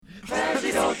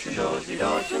dotes and dozy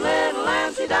dotes, a little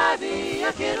lampsy divey,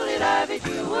 a kiddly divey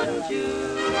too, wouldn't you?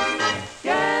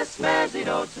 Yes, Mazzy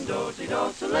dotes and dozy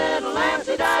dotes, a little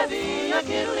lampsy divey, a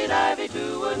kiddly divey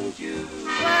too, wouldn't you?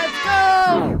 Let's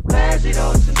go! Mazzy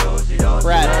dotes and dozy dotes,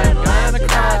 Brad. a little lampsy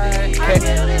divey, a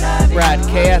kiddly divey Brad, too,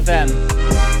 KFM.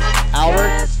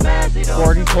 Albert,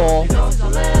 Gordon Cole,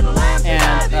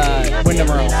 and Wyndham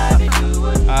Earl.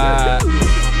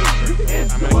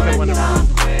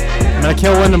 I'm gonna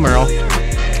kill Wyndham Earl.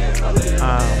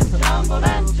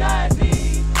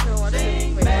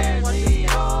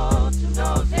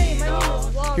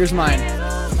 Here's mine.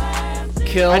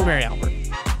 Kill. I'd marry Albert.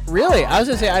 Really? I was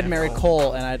gonna say I'd marry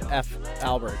Cole and I'd F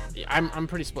Albert. Yeah, I'm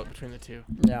pretty split between the two.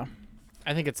 Yeah.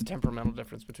 I think it's a temperamental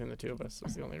difference between the two of us.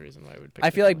 That's the only reason why I would pick.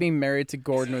 I feel like being married to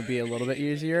Gordon would be a little bit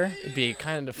easier. it'd be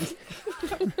kind of.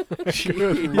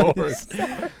 Good lord.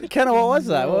 Kenna, what was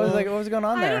that? What was going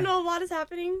on there? I don't know. A lot is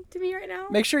happening to me right now.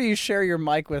 Make sure you share your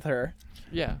mic with her.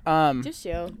 Yeah. Just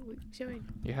showing.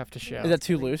 You have to show. Is that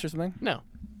too loose or something? No,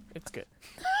 it's good.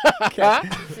 Okay.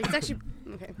 It's actually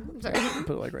okay. I'm sorry.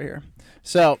 Put it like right here.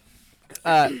 So,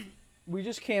 we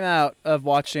just came out of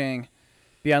watching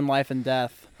Beyond Life and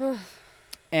Death,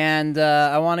 and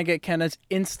I want to get Kenna's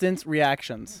instant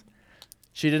reactions.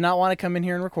 She did not want to come in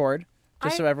here and record,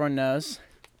 just so everyone knows.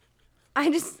 I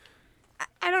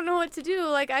don't know what to do.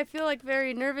 Like, I feel like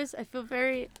very nervous. I feel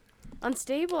very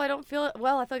unstable. I don't feel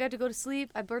well. I feel like I have to go to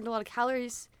sleep. I burned a lot of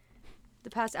calories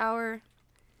the past hour.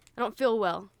 I don't feel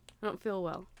well. I feel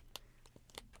like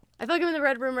I'm in the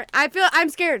red room. I'm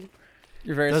scared.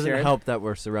 You're very Doesn't scared. help that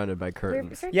we're surrounded by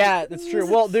curtains. Yeah, that's true.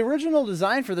 Well, the original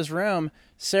design for this room,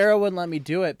 Sarah wouldn't let me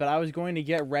do it, but I was going to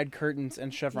get red curtains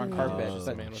and chevron carpet. Just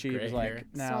But a man with she gray was hair. like,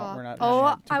 "No, Stop. we're not." Oh, having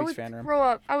a I Twin would Peaks fan room. throw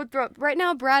up. I would throw up. Right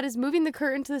now, Brad is moving the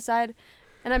curtain to the side,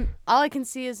 and all I can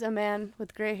see is a man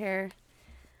with gray hair.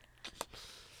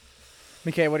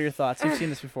 McKay, what are your thoughts? You've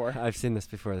seen this before. I've seen this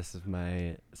before. This is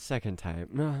my second time.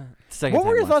 What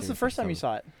were your thoughts the first time you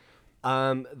saw it?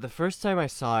 The first time I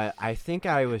saw it, I think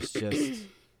I was just...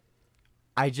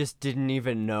 I just didn't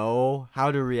even know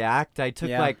how to react. I took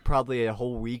like probably a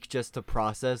whole week just to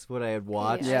process what I had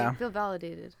watched. Yeah. I feel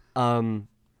validated.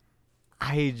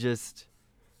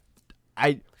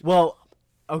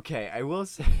 Okay, I will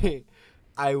say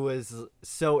I was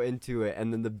so into it,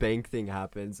 and then the bank thing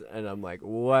happens, and I'm like,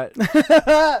 what?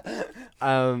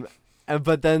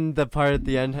 But then the part at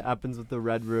the end happens with the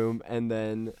red room, and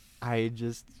then I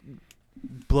just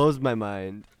blows my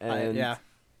mind, and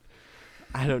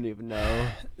I don't even know.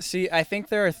 See, I think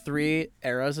there are 3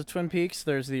 eras of Twin Peaks.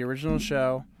 There's the original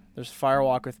show, there's Fire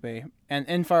Walk with Me, and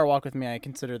in Fire Walk with Me, I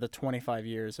consider the 25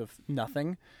 years of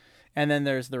nothing. And then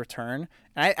there's The Return.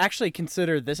 And I actually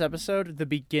consider this episode the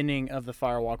beginning of the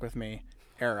Fire Walk with Me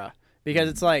era. Because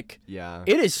it's like, it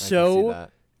is so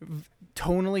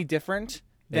tonally different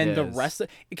than the rest.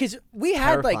 Because we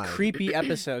had like creepy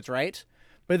episodes, right?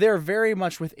 But they're very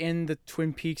much within the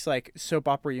Twin Peaks like soap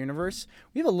opera universe.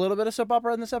 We have a little bit of soap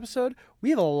opera in this episode. We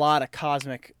have a lot of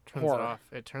cosmic horror.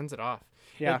 It turns it off.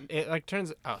 Yeah. It like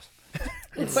turns it off.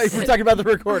 It's like we're talking about the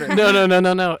recorder.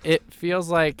 No. It feels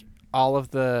like all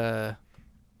of the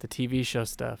TV show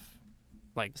stuff,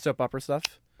 like soap opera stuff,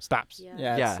 stops.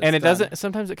 Yeah. And it doesn't.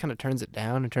 Sometimes it kind of turns it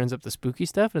down and turns up the spooky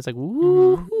stuff, and it's like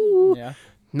woo. Yeah.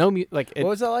 No, what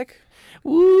was that like?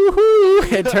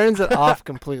 Woohoo! It turns it off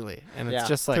completely, and it's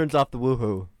just like turns off the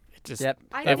woohoo. It just. Yep.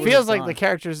 It feels like the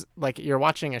characters, like you're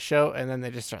watching a show, and then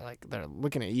they just start like they're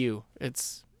looking at you.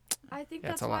 I think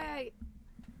that's why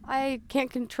I can't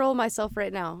control myself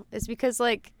right now. It's because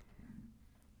like.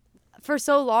 For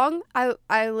so long, I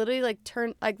literally like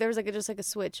turned like there was like just like a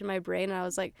switch in my brain, and I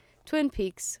was like, Twin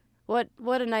Peaks, what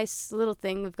a nice little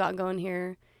thing we've got going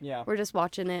here. Yeah, we're just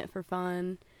watching it for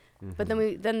fun. Mm-hmm. But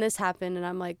then this happened, and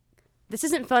I'm like, this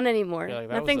isn't fun anymore. Like,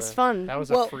 nothing's fun. That was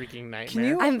a freaking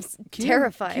nightmare. I'm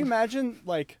terrified. Can you imagine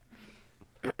like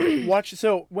watch?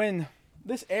 So when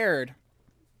this aired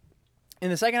in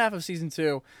the second half of season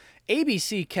 2,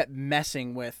 ABC kept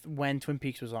messing with when Twin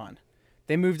Peaks was on.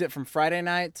 They moved it from Friday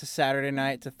night to Saturday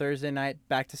night to Thursday night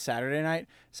back to Saturday night.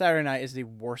 Saturday night is the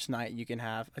worst night you can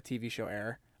have a TV show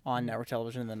air on network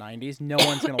television in the 90s. No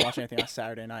one's going to watch anything on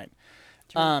Saturday night.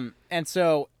 And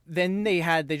so then they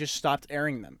just stopped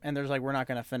airing them. And there's like, we're not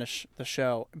going to finish the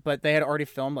show. But they had already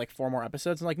filmed like 4 more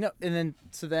episodes. And like, no. And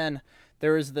then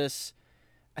there was this,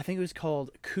 I think it was called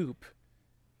Coop.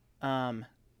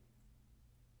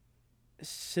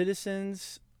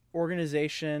 Citizens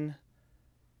Organization.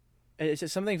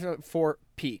 It's something for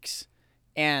Peaks,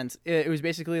 and it was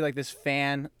basically like this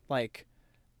fan like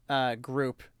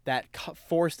group that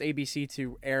forced ABC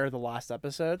to air the last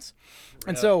episodes.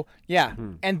 And so, yeah.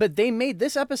 But they made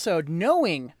this episode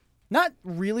knowing, not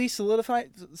really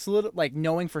like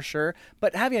knowing for sure,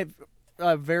 but having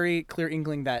a very clear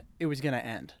inkling that it was going to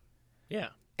end. Yeah.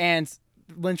 And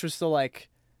Lynch was still like,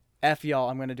 F y'all,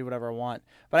 I'm going to do whatever I want.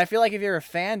 But I feel like if you're a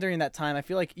fan during that time, I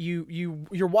feel like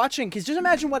you're watching, because just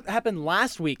imagine what happened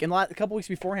last week and a couple weeks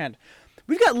beforehand.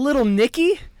 We've got little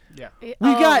Nikki. Yeah. We've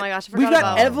Oh got my gosh, I we've forgot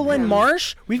got about Evelyn him.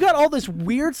 Marsh. We've got all this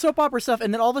weird soap opera stuff,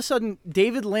 and then all of a sudden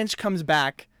David Lynch comes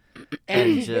back, and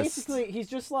he's just- like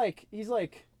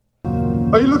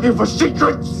Are you looking for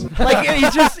secrets? like I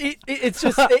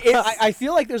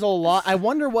feel like there's a lot. I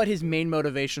wonder what his main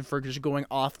motivation for just going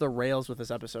off the rails with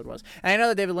this episode was. And I know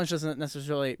that David Lynch doesn't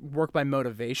necessarily work by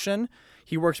motivation.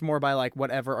 He works more by like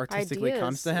whatever artistically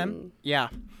comes to him. Ideas. Yeah.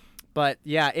 But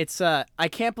yeah, it's I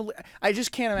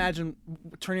just can't imagine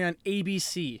turning on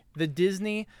ABC, the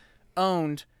Disney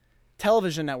owned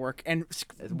television network, and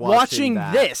watching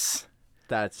that. this.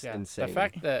 That's Yeah. insane. The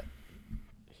fact that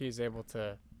he's able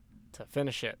to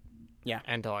finish it, Yeah.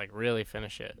 and to like really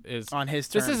finish it is On his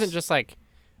This terms. isn't just like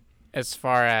as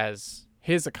far as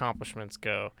his accomplishments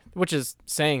go, which is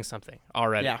saying something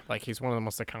already. Yeah. Like he's one of the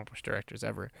most accomplished directors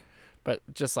ever. But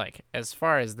just like as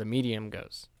far as the medium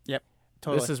goes, Yep.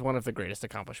 Totally. this is one of the greatest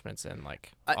accomplishments in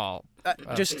like all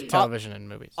just television and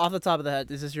movies. off the top of the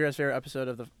head, is this your favorite episode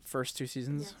of the first 2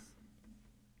 seasons?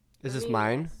 Is this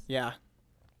mine? Yeah.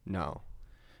 No.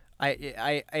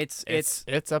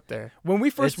 It's up there. When we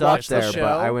first It's up watched there, the show,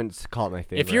 but I wouldn't call it my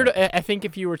favorite. If you're to, I think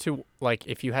if you were to like,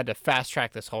 if you had to fast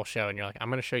track this whole show and you're like, I'm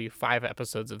going to show you 5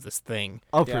 episodes of this thing.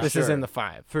 oh, for Yeah. This sure. is in the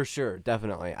 5. For sure,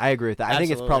 definitely. I agree with that. I think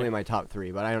it's Absolutely. probably my top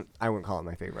 3, but I wouldn't call it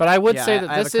my favorite. But I would Yeah, say I that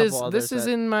have a this is couple others this is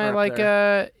that in my are up like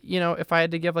there. if I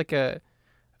had to give like a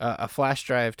flash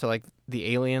drive to like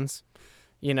the aliens,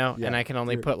 and Yeah. I can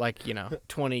only put like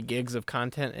 20 gigs of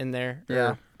content in there.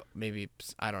 Yeah. Or maybe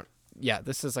I don't. Yeah,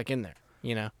 this is like in there.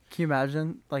 Can you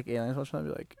imagine like aliens watching that?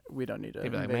 Be like, we don't need to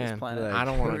They'd be like, invade this man, planet. I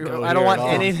don't want to go. I don't here want at all.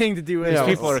 anything to do with These it.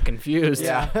 people are confused.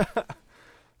 Yeah.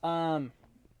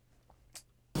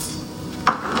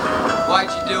 Why'd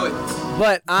you do it?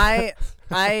 But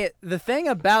the thing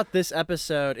about this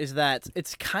episode is that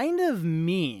it's kind of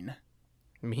mean.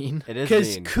 Mean. it is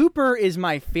Because mean. Cooper is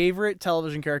my favorite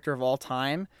television character of all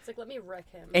time, It's like, let me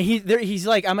wreck him. and he's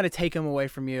like, I'm gonna take him away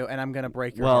from you, and I'm gonna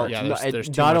break your Well, heart. Yeah, no, there's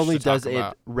too not much only to talk does it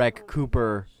about. wreck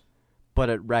Cooper,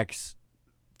 but it wrecks,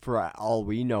 for all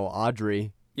we know,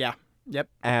 Audrey Yeah. Yep.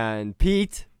 and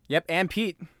Pete. Yep. And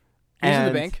Pete. He's in the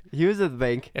and bank. He was at the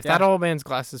bank. If Yeah. that old man's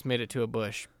glasses made it to a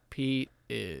bush, Pete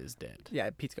is dead. Yeah,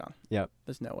 Pete's gone. Yep.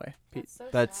 There's no way. Pete.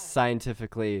 That's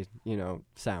scientifically,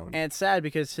 sound. And it's sad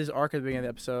because his arc at the beginning of the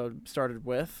episode started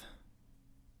with.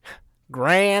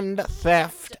 Grand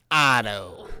Theft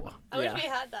Auto. I wish Yeah. we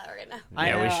had that right now.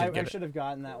 Yeah, we should get I it. should have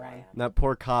gotten that one. That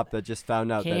poor cop that just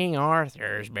found out King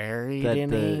Arthur's buried that,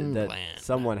 in England. that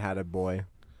someone had a boy.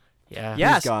 Yeah.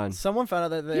 Yes. gone. Someone found out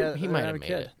that they He they might had have a made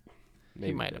kid. it.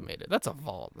 He might have made it. That's a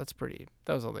vault. That's pretty.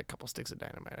 That was only a couple sticks of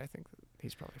dynamite. I think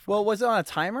he's probably fine. Well, was it on a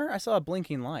timer? I saw a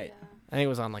blinking light. I think it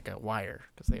was on like a wire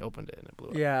because they opened it and it blew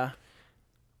up. Yeah.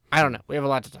 I don't know. We have a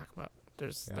lot to talk about.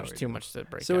 There's Yeah, we too much to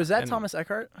break. So down. is that And Thomas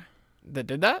Eckhart? that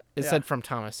did that? It Yeah. said from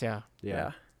Thomas. Yeah.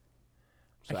 Yeah.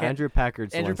 So I can't- Andrew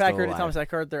Packard's the Andrew one still Packard and alive. Thomas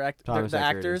Eckhart, they're Thomas the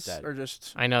Eckert is actors dead. are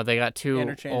just I know they got 2 old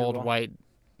Interchangeable. white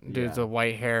dudes Yeah. with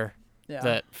white hair yeah.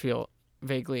 that feel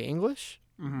vaguely English,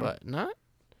 Mhm. but not.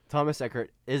 Thomas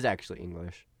Eckert is actually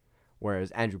English, whereas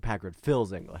Andrew Packard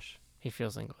feels English. He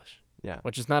feels English, Yeah.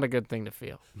 which is not a good thing to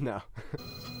feel. No.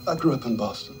 I grew up in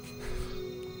Boston.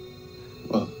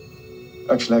 Well,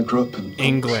 actually, I grew up in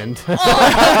England.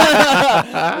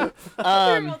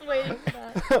 We're both waiting for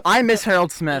that. I miss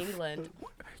Harold Smith. England.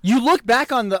 You look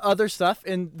back on the other stuff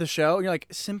in the show, and you're like,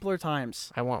 simpler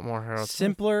times. I want more Harold. Smith.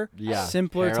 Simpler, Yeah.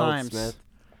 simpler Harold times. Smith.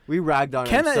 We ragged on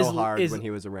Kenna him so is- hard is- when he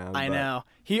was around. I but know.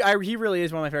 He really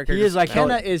is one of my favorite He characters. is like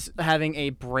Kenna Harold- is having a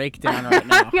breakdown right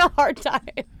now. Having a hard time.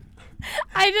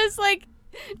 I just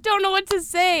don't know what to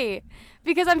say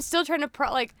because I'm still trying to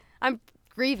I'm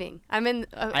grieving. I'm in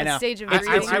I a know. stage of It's-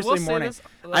 grieving. it's seriously mourning. this.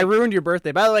 I ruined your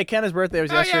birthday. By the way, Kenna's birthday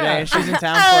was yesterday, yeah. and she's in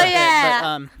town Oh, for it.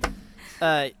 yeah.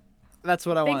 But that's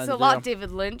what I wanted Thanks to a lot, do.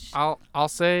 David Lynch, I'll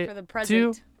say for the too.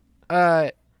 present.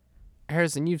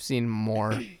 Harrison, you've seen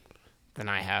more than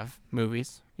I have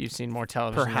movies. You've seen more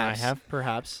television Perhaps. than I have.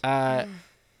 Perhaps.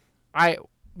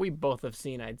 We both have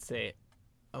seen, I'd say,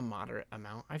 a moderate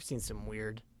amount. I've seen some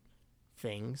weird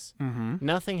things. Mm-hmm.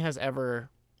 Nothing has ever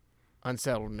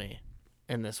unsettled me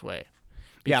in this way.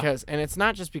 Yeah. Because and it's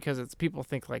not just because it's people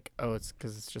think like, oh, it's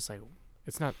because it's just like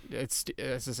it's not.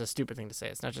 This is a stupid thing to say.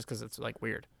 It's not just because it's like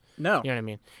weird. No. You know what I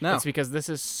mean? No. It's because this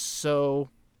is so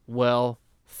well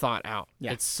thought out.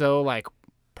 Yeah. It's so like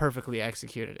perfectly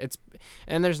executed.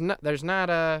 And there's not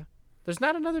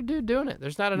another dude doing it.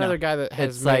 There's not another guy that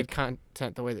has It's made like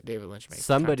content the way that David Lynch makes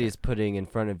Somebody's content. putting in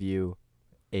front of you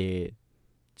a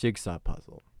jigsaw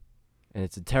puzzle, and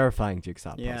it's a terrifying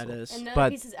jigsaw puzzle. Yeah, it is. And none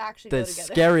But of the pieces actually go The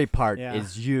together. scary part Yeah.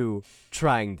 is you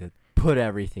trying to put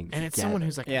everything And together. it's someone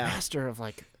who's like Yeah. a master of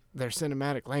like their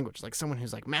cinematic language, like someone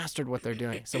who's like mastered what they're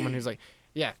doing. Someone who's like,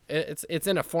 yeah, it's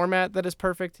in a format that is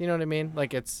perfect. You know what I mean?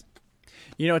 Like it's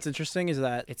You know what's interesting is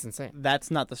that insane.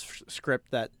 that's not the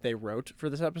script that they wrote for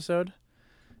this episode.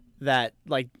 That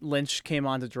like Lynch came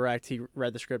on to direct. He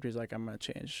read the script. He's like, I'm gonna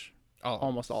change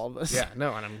almost all of this. Yeah,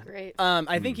 no, and I'm Great.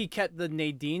 I think he kept the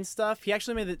Nadine stuff. He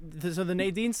actually made so the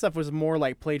Nadine stuff was more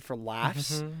like played for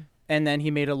laughs, and then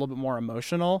he made it a little bit more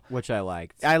emotional. which I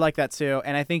liked. I like that too,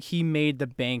 and I think he made the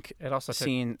bank It also took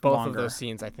scene both longer. of those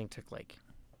scenes. I think took like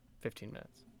 15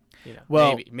 minutes. You know,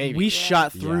 Well, maybe we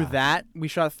shot through Yeah. that. We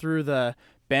shot through the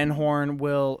Ben Horn,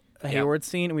 Will Yeah. Hayward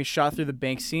scene, and we shot through the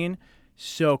bank scene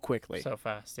so quickly. so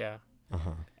fast. Yeah,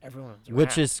 Uh-huh. everyone. Was Which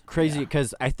wrapped. is crazy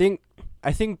because I think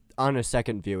on a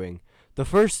second viewing, the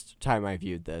first time I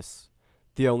viewed this,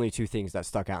 the only two things that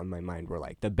stuck out in my mind were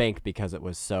like the bank because it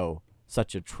was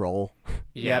such a troll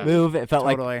yeah. move. It felt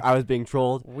Totally. like I was being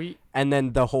trolled. We And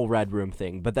then the whole Red Room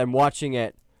thing. But then watching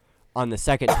it on the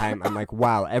second time, I'm like,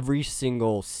 wow, every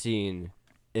single scene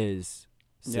is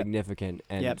Yep. significant.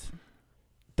 And Yep.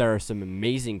 there are some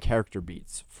amazing character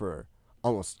beats for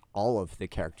almost all of the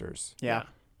characters Yeah.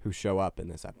 who show up in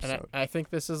this and episode. I think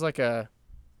this is like a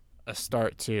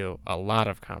start to a lot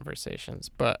of conversations,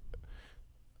 but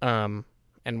and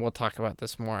we'll talk about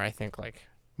this more. I think like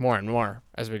more and more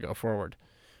as we go forward.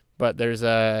 But there's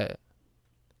a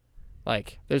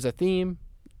theme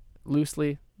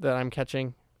loosely that I'm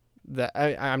catching. That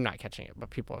I'm not catching it,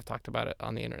 but people have talked about it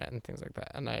on the internet and things like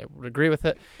that, and I would agree with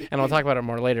it. And I'll talk about it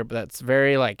more later. But that's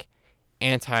very like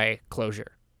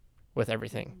anti-closure with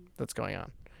everything that's going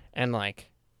on, and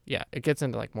like yeah, it gets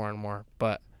into like more and more.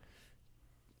 But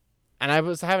and I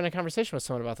was having a conversation with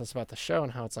someone about this about the show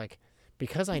and how it's like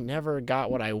because I never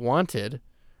got what I wanted,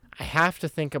 I have to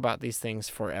think about these things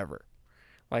forever.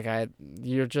 Like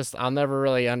I'll never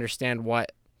really understand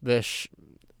what this.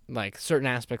 Like certain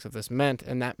aspects of this meant,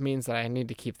 and that means that I need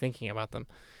to keep thinking about them.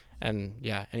 And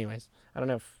yeah, anyways, I don't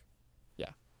know if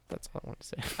that's all I want to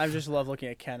say. I just love looking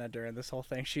at Kenna during this whole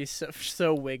thing. She's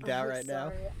so wigged out right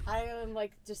now. I am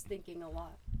like just thinking a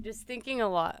lot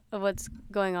of what's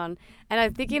going on, and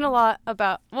I'm thinking a lot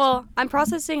about. Well, I'm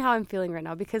processing how I'm feeling right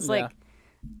now because like,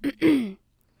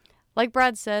 like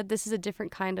Brad said, this is a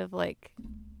different kind of like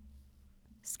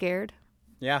scared.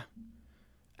 Yeah.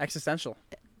 Existential.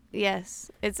 Yes,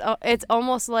 it's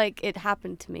almost like it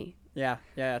happened to me, Yeah,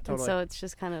 totally. and so it's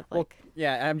just kind of Well, like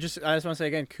yeah, I just want to say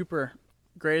again, Cooper,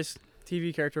 greatest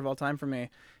TV character of all time for me.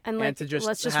 and like to just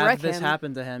let's just have wreck this him.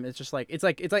 happen to him, it's just like it's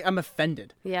like I'm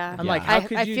offended. Yeah, I'm like, how I,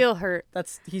 could I you? feel hurt.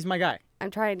 He's my guy.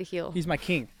 I'm trying to heal. He's my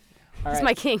king. All He's right.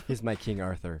 my king. He's my King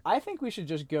Arthur. I think we should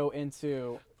just go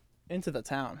into the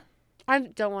town. I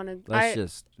don't want to. Let's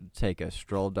just take a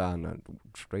stroll down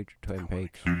straight to Twin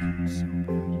Peaks. I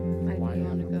don't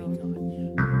want to go.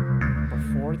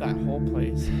 Before that whole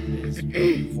place is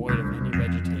void of any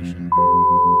vegetation.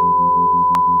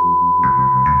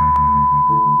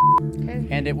 Okay.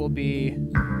 And it will be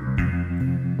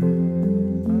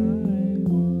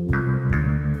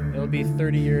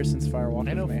 30 years since Fire Walk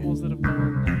I know with me. fools that have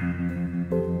gone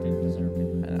that didn't deserve it.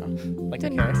 I know. Like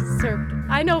Didn't okay. deserve.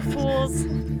 I know fools.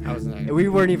 I was not. We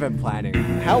weren't even planning.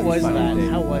 How was But that? we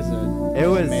did. How was it? It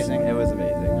was amazing. It was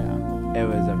amazing. Yeah. It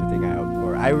was everything I hoped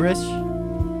for. I wish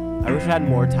I had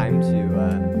more time to. They're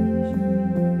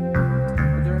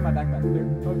in my backpack.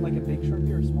 They're like a big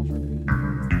Sharpie or a small Sharpie.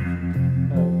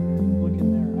 Look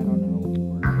in there. I don't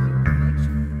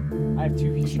know. I have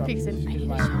two She peeks in. I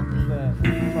need a Sharpie.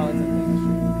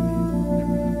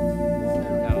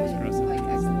 That was gross.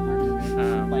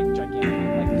 Like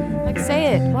gigantic. Like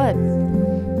say it. What?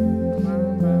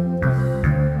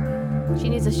 She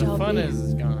needs a The Shelby. fun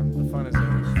is gone. The fun is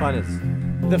over. Fun is.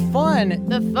 The fun.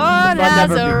 The fun has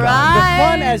never begun. arrived. The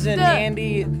fun as in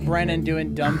Andy Brennan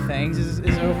doing dumb things is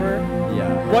over.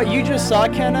 Yeah. What you just saw,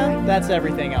 Kenna, that's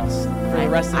everything else for the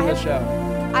rest of the show.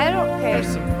 I don't. Okay. There's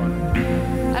some fun.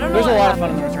 I don't know. There's a what lot of happened. fun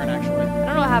in the return, actually. I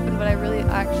don't know what happened, but I really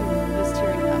actually was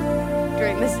tearing up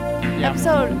during this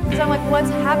episode. Because I'm like, what's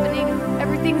happening?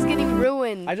 Everything's getting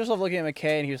ruined. I just love looking at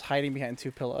McKay, and he was hiding behind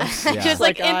two pillows. Yeah. Just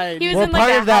like he was Well, in like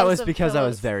part a of that house was of because I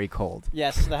was pillows. very cold.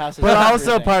 Yes, the house is But also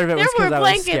freezing. part of it was There because were I was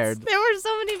blankets. scared. There were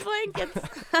so many blankets.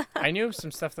 I knew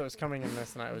some stuff that was coming in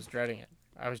this, and I was dreading it.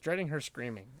 I was dreading her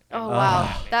screaming. Oh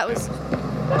wow, that was chilling.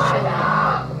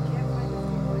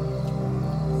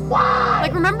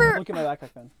 Like remember Look at my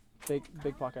backpack then.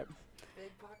 Big pocket.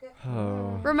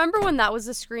 Oh. remember when that was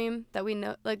the scream that we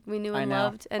knew I and know.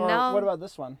 loved, and Or now what about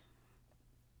this one?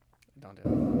 Don't do it.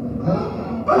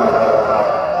 no,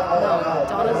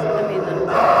 Donna's. I mean,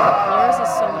 Laura's is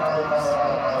so much worse.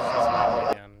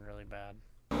 Again, really bad.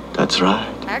 That's right.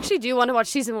 I actually do want to watch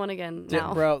season 1 again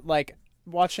now. Bro, like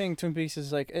watching Twin Peaks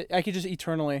is like I could just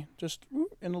eternally just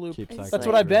in a loop. Keep That's That's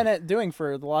cycling what I've through. been doing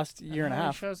for the last year and a How many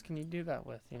half. shows can you do that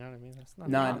with? You know what I mean? That's not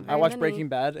None. very I watched many. Breaking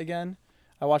Bad again.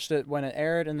 I watched it when it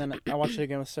aired, and then I watched it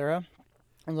again with Sarah.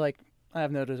 I was like, I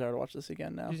have no desire to watch this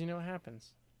again now. Because you know what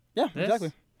happens. Yeah, This?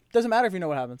 exactly. Doesn't matter if you know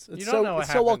what happens. It's You so don't know what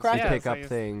it's so well happens. crafted. Yeah, Pick it's up like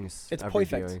things. It's every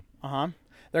perfect. viewing. There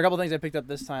are a couple things I picked up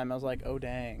this time. I was like, oh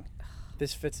dang,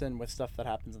 this fits in with stuff that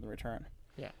happens in the return.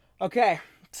 Yeah. Okay,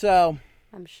 so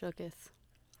I'm shooketh.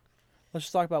 let's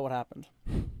just talk about what happened.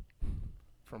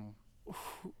 From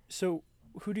So,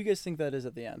 who do you guys think that is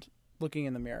at the end, looking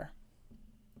in the mirror?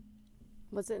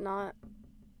 Was it not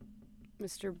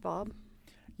Mr. Bob?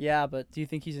 Yeah, but do you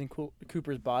think he's in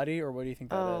Cooper's body, or what do you think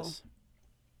that is?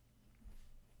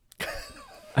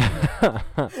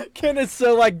 Ken is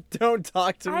so like, don't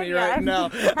talk to me right now.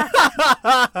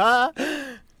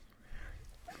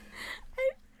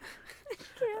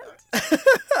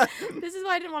 This is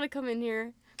why I didn't want to come in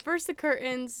here. First the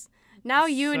curtains, now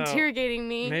you So, interrogating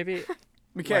me. maybe.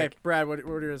 Okay, Like- Brad, what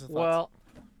are your thoughts? Well,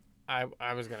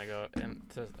 I was gonna go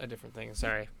into a different thing.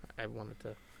 Sorry, I wanted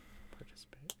to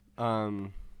participate.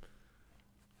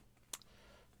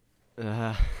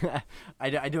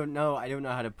 I don't know. I don't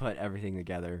know how to put everything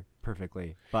together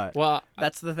perfectly, but Well,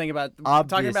 that's the thing about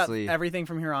talking about Obviously. everything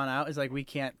from here on out is like we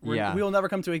can't. Yeah. We will never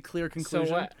come to a clear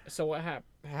conclusion. So what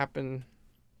happened?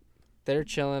 They're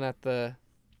chilling at the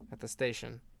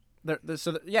station.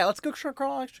 Yeah, let's go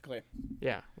chronologically.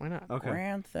 Yeah, why not? okay.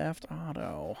 Grand Theft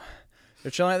Auto.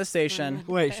 They're chilling at the station.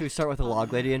 Wait, should we start with the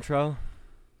log lady intro?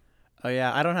 Oh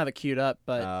yeah, I don't have it queued up,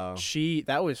 but Oh.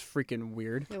 that was freaking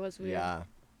weird. It was weird. Yeah,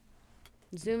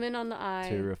 Zoom in on the eye.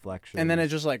 two reflections. And then it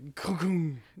just like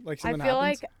like I something feel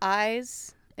happens. like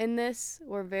eyes in this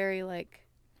were very like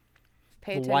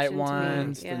pay The attention white to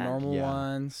ones, me. the Yeah. normal Yeah.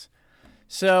 ones.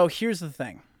 So here's the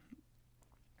thing.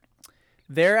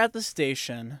 They're at the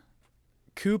station.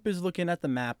 Coop is looking at the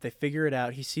map. They figure it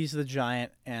out. He sees the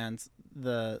giant and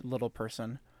the little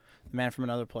person, the man from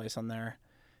another place on there.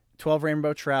 12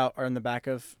 rainbow trout are in the back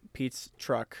of Pete's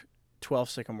truck. 12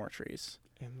 sycamore trees.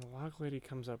 And the log lady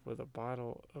comes up with a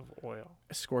bottle of oil.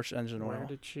 Scorched engine Where oil.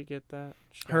 did she get that?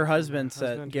 She got it Her from husband said,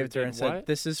 husband gave who it to her did and said, what?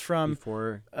 "This is from,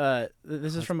 before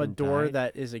this is from a husband door died?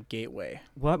 that is a gateway."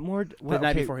 what more? The What,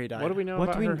 night okay, before he died. What do we know what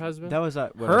about do we? her husband? That was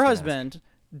what I was Her gonna ask. husband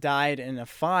died in a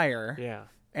fire. Yeah.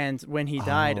 And when he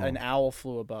died, Oh. an owl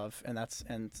flew above, and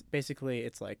basically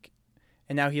it's like,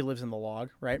 and now he lives in the log,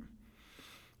 right?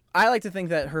 I like to think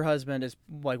that her husband is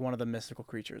like one of the mystical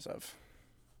creatures of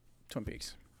Twin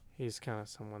Peaks. He's kind of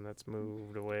someone that's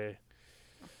moved away.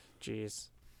 Jeez.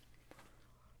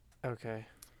 Okay.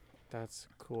 That's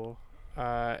cool.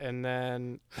 And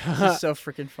then This is so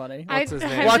freaking funny. I- What's his I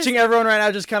name? just- Watching everyone right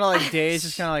now just kind of like dazed,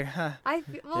 just kind of like, huh. I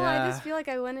Yeah. just feel like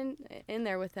I went in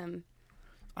there with him,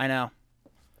 I know.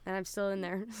 and I'm still in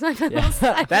there.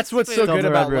 Yeah. That's what's so Still good in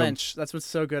the Red about Room. Lynch. That's what's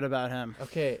so good about him.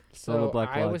 okay, Still in the so Black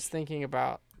I Lodge. was thinking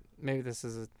about maybe this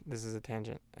is a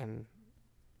tangent, and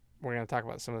we're gonna talk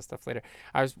about some of the stuff later.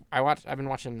 I've been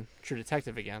watching True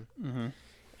Detective again, Mm-hmm.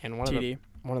 and TD.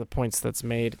 one of the points that's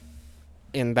made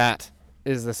in that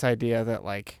is this idea that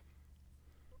like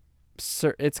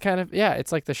it's kind of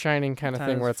it's like the Shining kind of thing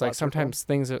Sometimes where it's like flat circle. sometimes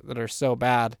things that are so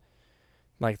bad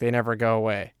like they never go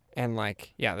away, and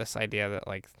like this idea that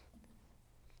like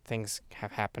things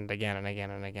have happened again and again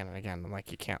and again and again, and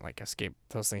like you can't like escape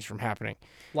those things from happening.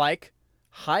 Like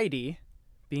Heidi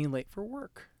being late for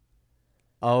work.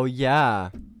 Oh yeah.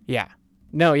 Yeah.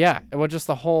 No, yeah. Well, just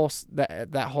the whole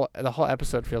the whole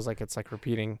episode feels like it's like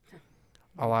repeating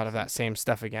a lot of that same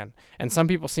stuff again. And some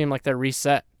people seem like they're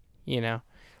reset,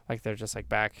 like they're just like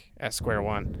back at square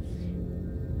one.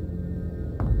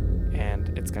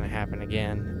 And it's gonna happen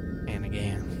again and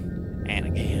again and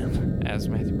again, as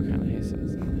Matthew McConaughey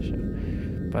says on the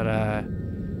show. But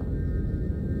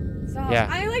Stop. Yeah.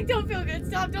 I like don't feel good.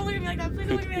 Stop. Don't look at me like that. Please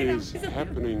don't look at me It like is that.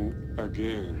 happening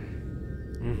again.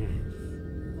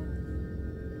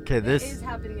 Okay, It this is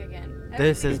happening again.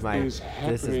 this is It my is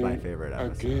this is my happening favorite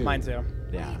episode. again. Mine too.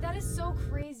 Yeah. Wait, that is so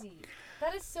crazy.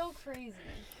 That is so crazy.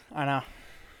 I know.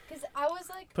 Cause I was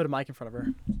like, Put a mic in front of her.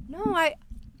 no,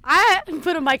 I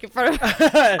put a mic in front of her.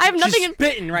 I have nothing She's in-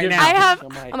 spitting right Give now. me- I have. So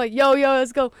my- I'm like, yo,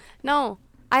 let's go. No,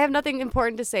 I have nothing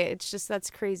important to say. It's just that's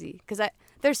crazy because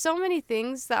there's so many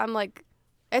things that I'm like,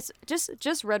 it's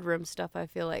just Red Room stuff. I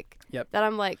feel like. Yep. That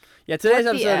I'm like. Yeah, today's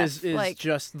what the episode is like,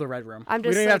 just the Red Room. I'm We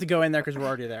just don't even have like- to go in there because we're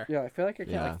already there. Yeah, I feel like I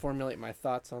can Yeah. like formulate my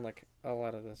thoughts on like a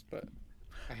lot of this, but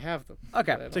I have them.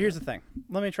 Okay, but I so don't here's know. the thing.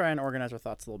 Let me try and organize our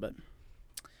thoughts a little bit.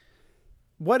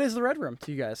 What is the Red Room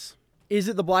to you guys? Is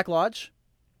it the Black Lodge?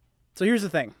 So here's the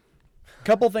thing.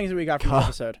 Couple things that we got from the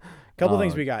episode. Couple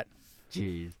things we got.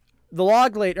 Jeez. The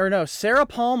log late, or no, Sarah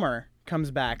Palmer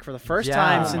comes back for the first Yeah.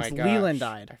 time Oh since my gosh, Leland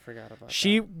died. I forgot about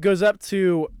She that. goes up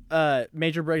to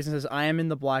Major Briggs and says, "I am in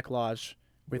the Black Lodge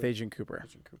with Agent Cooper."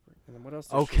 Agent Cooper. And then what else?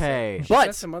 Did She, Okay. say? She But-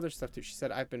 said some other stuff too. She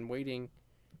said, "I've been waiting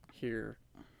here."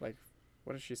 Like,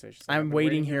 what did she say? She said, "I've I'm been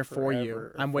waiting here for forever, you.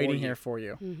 or I'm for waiting you." here for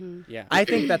you. Mm-hmm. Yeah. I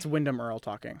think that's Wyndham Earl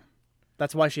talking.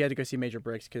 That's why she had to go see Major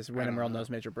Briggs, because Wyndham don't Earl know. knows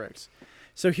Major Briggs.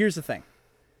 So here's the thing.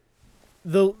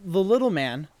 The little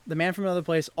man, the man from another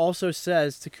place, also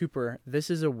says to Cooper, "This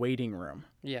is a waiting room."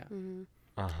 yeah. Mm-hmm.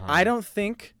 Uh-huh. I don't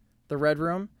think the Red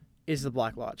Room is the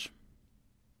Black Lodge.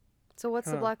 So what's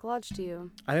the Huh. Black Lodge to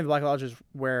you? I think the Black Lodge is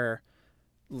where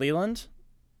Leland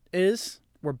is,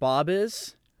 where Bob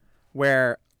is,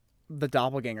 where the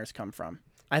doppelgangers come from.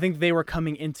 I think they were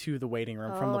coming into the waiting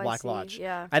room from the I Black see. Lodge.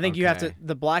 Yeah. I think you have to Okay.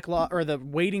 the Black Lodge or the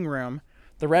waiting room,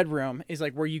 the Red Room is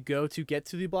like where you go to get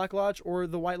to the Black Lodge or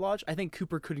the White Lodge. I think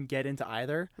Cooper couldn't get into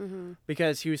either Mm-hmm.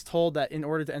 because he was told that in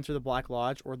order to enter the Black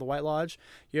Lodge or the White Lodge,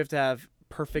 you have to have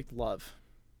perfect love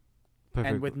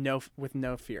Perfect. and with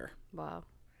no fear. Wow.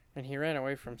 And he ran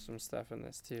away from some stuff in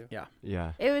this too.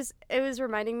 Yeah. It was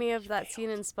reminding me of that scene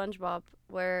in SpongeBob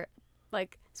where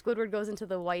like Squidward goes into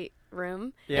the white room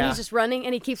and Yeah. he's just running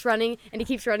and he keeps running and he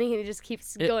keeps running and he just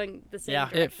keeps It- going the same Yeah.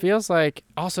 direction. It feels like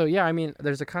also, yeah, I mean,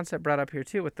 there's a concept brought up here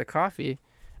too with the coffee,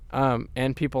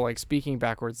 and people like speaking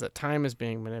backwards that time is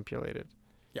being manipulated.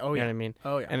 Yeah, oh You know yeah. what I mean?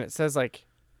 Oh yeah. And it says like,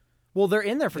 Well, they're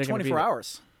in there for They're gonna be 24 there.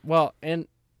 hours. well, and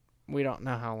we don't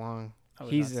know how long Oh,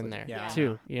 he's that's in like- there yeah.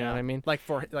 too. You know what I mean? Like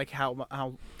for like how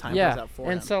time Yeah. plays out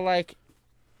for And him. so like,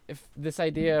 if this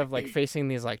idea of like facing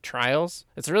these like trials,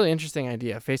 it's a really interesting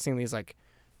idea, facing these like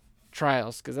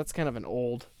trials, because that's kind of an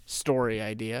old story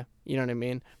idea. You know what I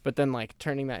mean? But then like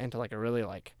turning that into like a really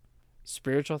like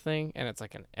spiritual thing, and it's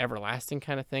like an everlasting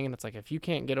kind of thing, and it's like if you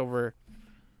can't get over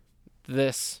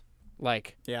this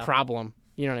like Yeah. problem,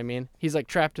 you know what I mean? He's like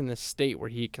trapped in this state where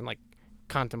he can like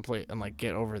contemplate and like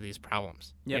get over these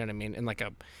problems. You Yep. know what I mean?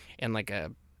 In like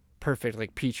a perfect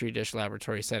like petri dish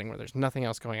laboratory setting where there's nothing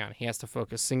else going on. He has to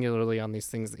focus singularly on these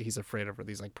things that he's afraid of, or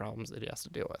these like problems that he has to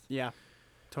deal with. Yeah,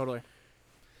 totally.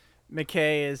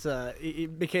 McKay is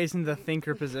McKay's in the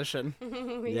thinker position.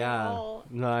 Yeah.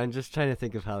 No, I'm just trying to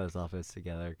think of how this all fits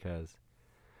together because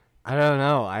I don't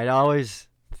know. I'd always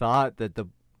thought that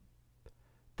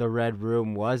the Red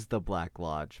Room was the Black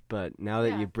Lodge, but now that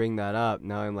Yeah. you bring that up,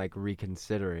 now I'm like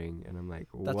reconsidering, and I'm like,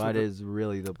 what what the- is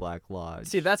really the Black Lodge?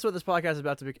 See, that's what this podcast is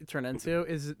about to turn into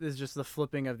is just the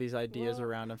flipping of these ideas Well-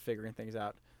 around and figuring things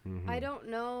out. Mhm. I don't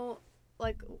know,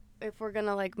 like, if we're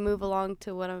gonna like move along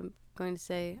to what I'm going to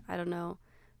say. I don't know,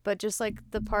 but just like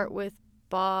the part with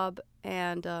Bob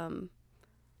and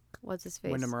what's his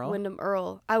face? Wyndham Earl? Wyndham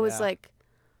Earl. I was Yeah. like,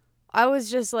 I was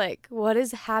just like, what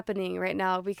is happening right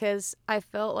now? Because I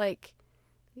felt like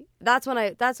that's when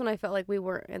I felt like we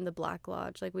weren't in the Black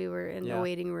Lodge, like we were in Yeah. the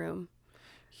waiting room.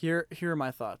 Here are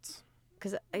my thoughts.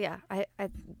 Cause yeah, I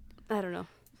don't know.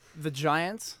 The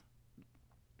giant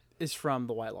is from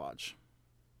the White Lodge,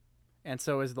 and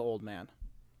so is the old man,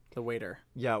 the waiter.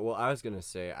 Yeah, well, I was gonna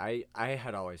say I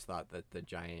had always thought that the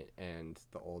giant and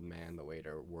the old man, the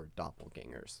waiter, were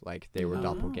doppelgangers. Like they were Oh.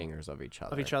 doppelgangers of each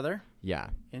other. Of each other? Yeah.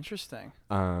 Interesting.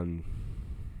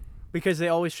 Because they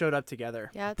always showed up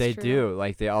together. Yeah, it's They true. do.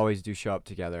 Like they always do show up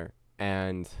together,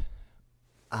 and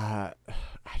I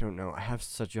don't know. I have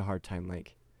such a hard time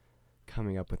like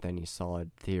coming up with any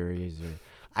solid theories, or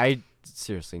I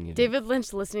seriously need. David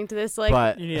Lynch listening to this, like,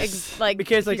 But- You need a- like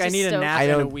because like he's I just need a stoked. nap I in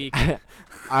a don't. week.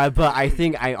 But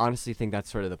I honestly think that's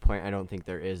sort of the point. I don't think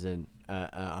there is a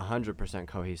 100%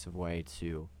 cohesive way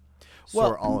to Well-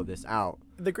 sort all of this out.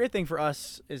 The great thing for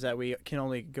us is that we can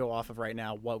only go off of right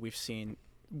now what we've seen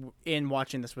in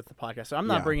watching this with the podcast. So I'm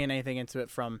not Yeah. bringing anything into it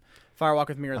from Firewalk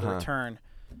with Me or The Uh-huh. Return,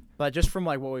 but just from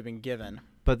like what we've been given.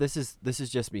 But this is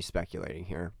just me speculating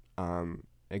here.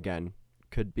 Again,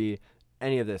 could be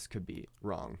any of this could be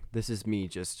wrong. This is me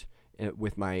just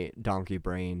with my donkey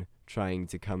brain trying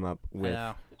to come up I with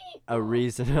know. a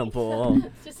reasonable.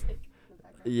 Just like,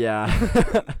 Yeah.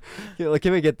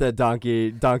 Can we get the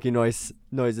donkey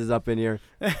noises up in here?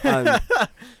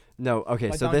 No. Okay.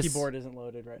 My so donkey this board isn't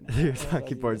loaded right now. your So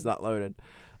donkey that's board's even- not loaded.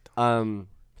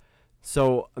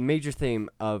 So a major theme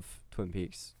of Twin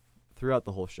Peaks throughout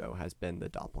the whole show has been the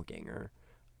doppelganger.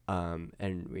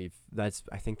 And I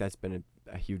think that's been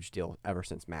a huge deal ever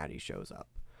since Maddie shows up.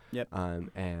 Yep.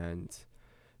 And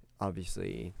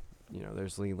obviously,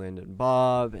 there's Leland and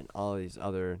Bob and all these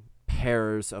other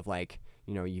pairs of like,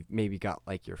 you've maybe got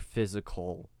like your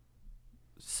physical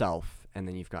self and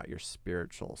then you've got your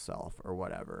spiritual self or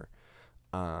whatever.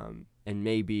 And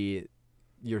maybe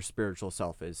your spiritual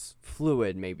self is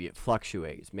fluid, maybe it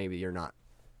fluctuates, maybe you're not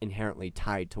inherently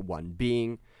tied to one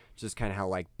being, just kind of how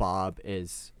like Bob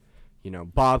is,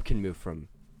 Bob can move from,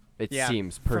 it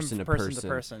seems, person to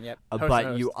person. Yep.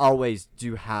 But you always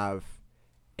do have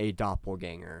a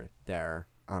doppelganger there,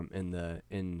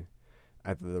 in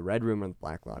either the Red Room or the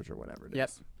Black Lodge or whatever it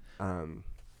is.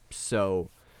 So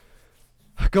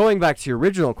going back to your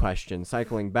original question,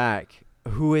 cycling back,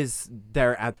 who is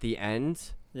there at the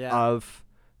end of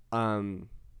the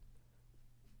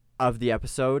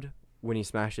episode when he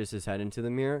smashes his head into the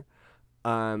mirror?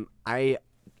 I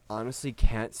honestly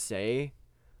can't say.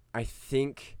 I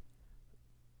think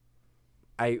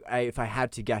I if I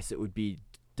had to guess, it would be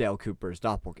Dale Cooper's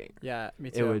doppelganger. Yeah,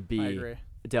 me too. It would I be agree.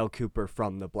 Dale Cooper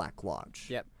from the Black Lodge.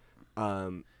 Yep.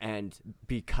 And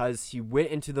because he went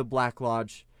into the Black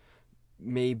Lodge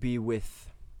maybe with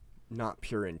not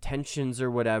pure intentions or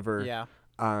whatever,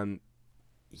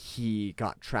 he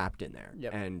got trapped in there.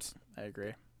 Yep. And I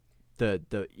agree.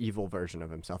 The evil version of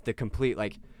himself, the complete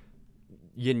like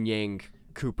yin yang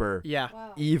Cooper,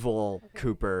 Wow. evil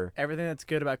Cooper, Everything that's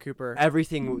good about Cooper.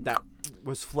 everything that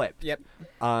was flipped. Yep.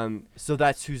 So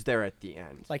that's who's there at the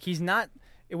end. Like, he's not,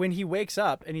 when he wakes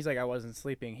up and he's like, I wasn't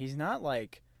sleeping, he's not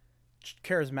like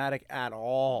charismatic at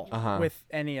all with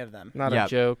any of them. Not a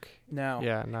joke. No.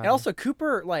 Yeah. Not And also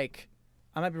Cooper, like,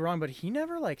 I might be wrong, but he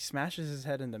never like smashes his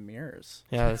head in the mirrs.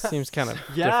 Yeah, it seems kind of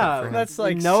Yeah, That's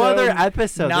like no so other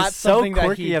episode. not It's so something that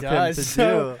quirky he of him does, to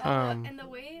so- do. And the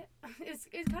way it's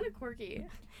kind of quirky.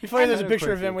 Before there's a Kinda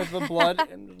picture of him quirky. with the blood.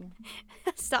 And,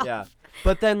 Stop. Yeah,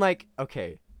 but then like,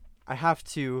 okay, I have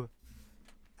to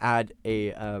add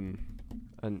a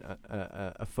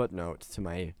footnote to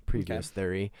my previous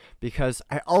theory, because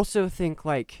I also think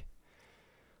like,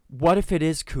 what if it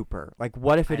is Cooper? Like,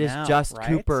 what if it I is know, just right?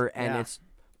 Cooper and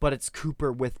Yeah. it's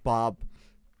Cooper with Bob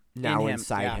now in him.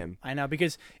 inside Yeah, him? I know,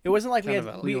 because it wasn't like kind we of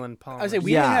had a Leland Palmer. I was say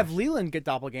we Yeah. didn't have Leland get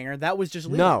doppelganger. That was just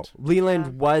Leland. No,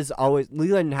 Leland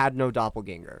Leland had no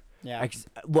doppelganger. Yeah.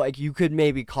 Like you could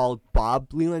maybe call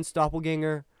Bob Leland's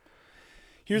doppelganger.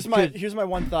 Here's my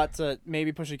one thought to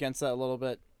maybe push against that a little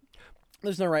bit.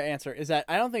 There's no right answer. Is that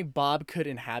I don't think Bob could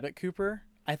inhabit Cooper.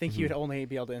 I think he would only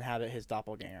be able to inhabit his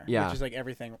doppelganger. Yeah. Which is like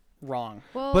everything wrong.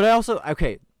 Well, But I also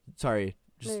sorry, No,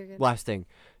 just you're good. last thing.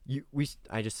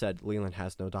 I just said Leland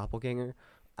has no doppelganger.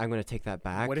 I'm gonna take that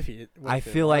back. What if he? I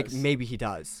feel like maybe he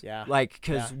does. Yeah. Like,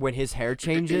 because when his hair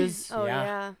changes, oh Yeah.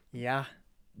 yeah. Yeah.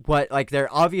 but like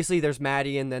there's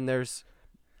Maddie and then there's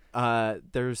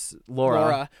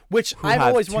Laura, which who I've have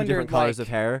always two wondered, different colors like,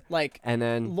 of hair, like and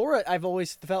then Laura, I've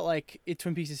always felt like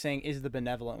Twin Peaks is saying is the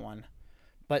benevolent one,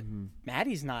 but Mm-hmm.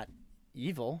 Maddie's not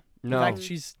evil. No. In fact,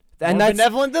 she's And more that's-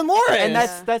 benevolent than Laura and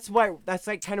is. that's why that's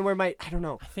like kind of where I don't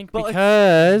know. I think But, like-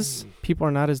 Because people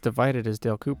are not as divided as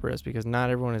Dale Cooper is, because not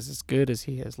everyone is as good as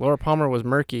he is. Laura Palmer was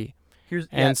murky, here's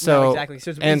and so exactly.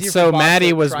 So it's and easier so for Bob Maddie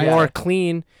to was try more out.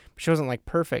 clean. But she wasn't like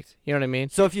perfect. You know what I mean?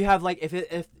 So if you have like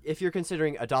if you're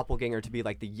considering a doppelganger to be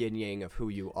like the yin yang of who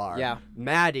you are, Yeah.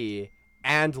 Maddie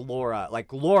and Laura,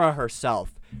 like Laura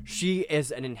herself, she is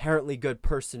an inherently good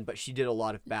person, but she did a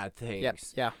lot of bad things. Yep.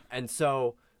 Yeah. And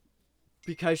so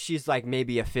because she's like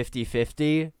maybe a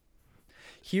 50-50,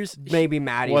 Here's maybe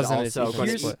Maddie's Wasn't as also even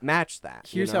going to split. match that.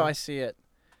 you Here's know? how I see it.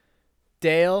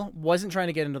 Dale wasn't trying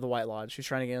to get into the White Lodge. He was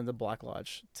trying to get into the Black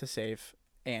Lodge to save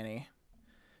Annie.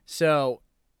 So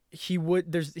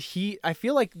I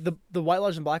feel like the White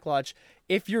Lodge and Black Lodge,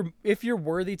 if you're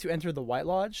worthy to enter the White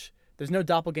Lodge, there's no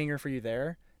doppelganger for you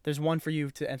there. There's one for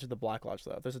you to enter the Black Lodge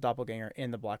though. There's a doppelganger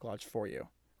in the Black Lodge for you.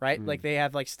 Right? Like they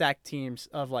have like stacked teams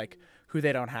of like who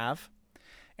they don't have.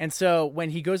 And so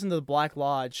when he goes into the Black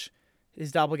Lodge,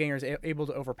 his doppelganger is able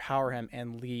to overpower him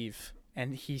and leave,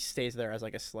 and he stays there as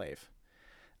like a slave.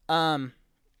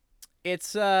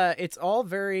 It's all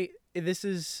very. This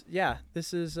is.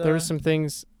 There were some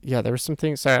things. Yeah, there were some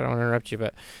things. Sorry, I don't want to interrupt you,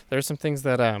 but there were some things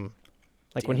that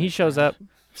like when he shows up,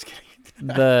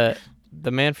 the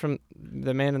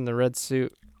man in the red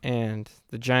suit and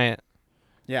the giant,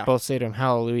 both say to him,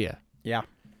 "Hallelujah." Yeah.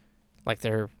 Like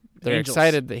they're Angels.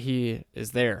 excited that he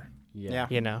is there. Yeah.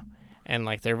 You know, and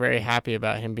like they're very happy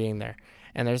about him being there.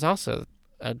 And there's also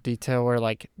a detail where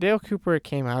like Dale Cooper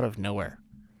came out of nowhere.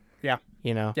 Yeah.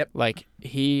 You know, Yep. like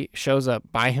he shows up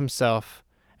by himself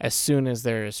as soon as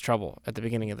there is trouble at the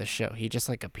beginning of the show. He just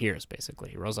like appears basically.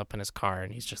 He rolls up in his car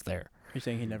and he's just there. You're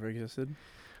saying he never existed?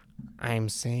 I'm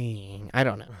saying I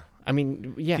don't know. I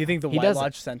mean, yeah. Do you think the he White doesn't.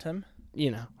 Lodge sent him? You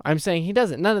know, I'm saying he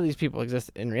doesn't. None of these people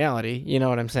exist in reality. You know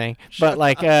what I'm saying? But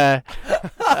like,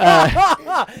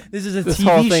 this is a this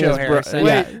whole TV thing show, is Harrison.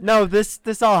 yeah. Wait, no, this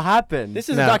all happened. This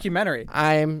is No. a documentary.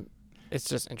 It's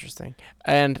just interesting.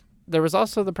 And there was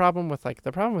also the problem with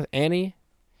Annie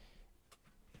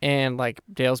and like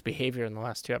Dale's behavior in the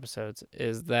last 2 episodes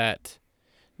is that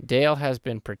Dale has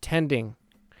been pretending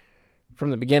from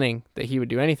the beginning that he would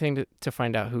do anything to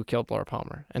find out who killed Laura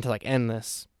Palmer and to like end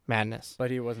this madness.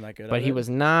 But he wasn't that good But at he it. was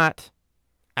not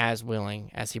as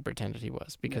willing as he pretended he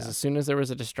was, because Yeah. as soon as there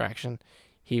was a distraction,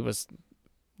 he was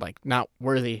like not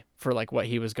worthy for like what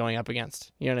he was going up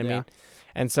against. You know what I Yeah. mean?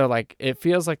 And so like it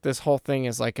feels like this whole thing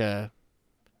is like a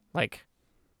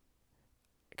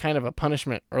kind of a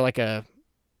punishment, or like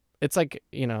it's like,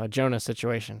 you know, a Jonah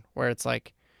situation where it's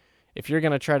like, if you're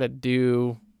going to try to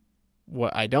do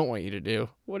what I don't want you to do,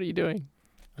 what are you doing?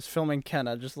 I was filming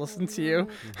Kenna. Just listen to you.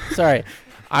 Sorry.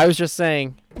 I was just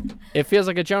saying it feels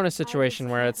like a Jonah situation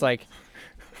where it's like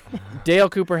Dale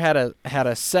Cooper had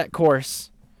a set course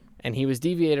and he was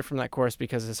deviated from that course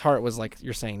because his heart was, like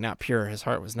you're saying, not pure. His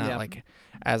heart was not Yeah. like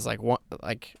as like one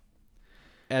like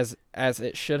as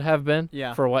it should have been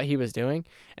Yeah. for what he was doing.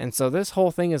 And so this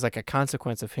whole thing is like a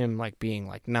consequence of him like being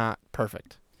like not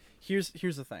perfect. Here's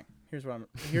the thing. Here's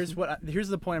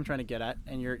the point I'm trying to get at,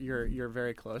 and you're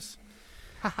very close.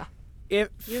 If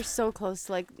You're so close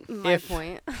to like my If-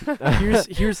 point.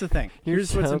 here's the thing. You're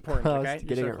Here's what's so important. close Okay, to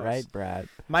getting You're it so right, close. Brad.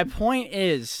 My point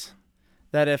is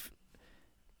that if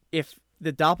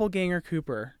the doppelganger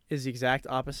Cooper is the exact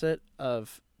opposite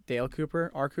of Dale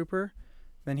Cooper, our Cooper,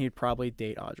 then he'd probably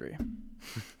date Audrey.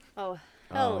 Oh,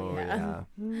 hell Oh, yeah.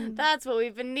 yeah. That's what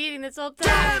we've been needing this whole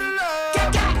time.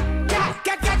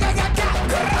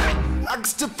 I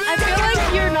feel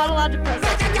like you're not allowed to press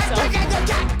that for yourself.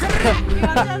 You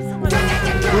have to have someone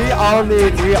else. We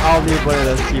all need one of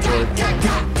those keyboards.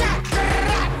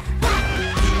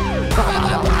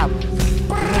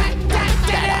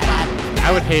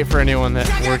 I would hate for anyone that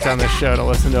worked on this show to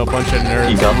listen to a bunch of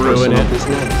nerds ruin it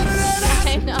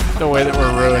I know. the way that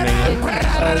we're ruining it.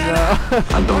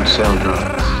 I don't sell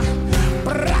drugs.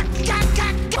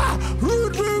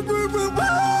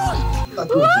 I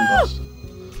grew up in Boston.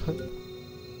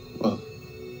 Well,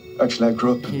 actually, I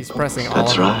grew up in He's Polk. pressing all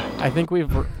That's of them. right. I think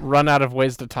we've run out of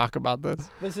ways to talk about this.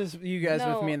 This is you guys with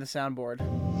No. me in the soundboard.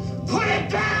 Put it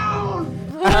down!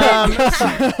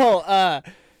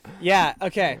 Yeah,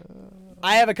 okay.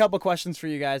 I have a couple questions for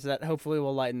you guys that hopefully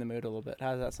will lighten the mood a little bit.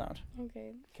 How does that sound?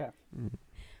 Okay. 'Kay.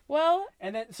 Well,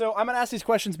 And then, so I'm gonna ask these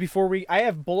questions before I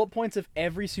have bullet points of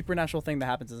every supernatural thing that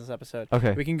happens in this episode.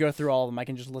 Okay. We can go through all of them. I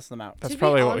can just list them out. That's To be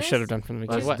probably what we honest- should have done from the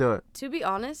beginning. Let's do it. to be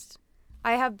honest,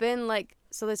 I have been like,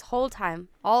 so this whole time,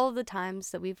 all of the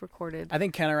times that we've recorded. I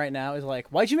think Kenna right now is like,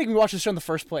 why'd you make me watch this show in the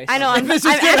first place? I know, I'm This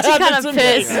is actually gonna happen kind of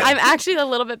someday. pissed. I'm actually a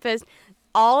little bit pissed.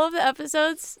 All of the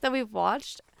episodes that we've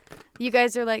watched, you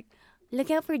guys are like, look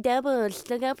out for doubles,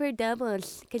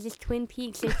 because it's Twin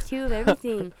Peaks, there's two of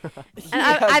everything. And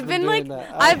I've been like,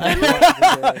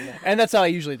 And that's how I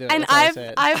usually do it. and That's how I say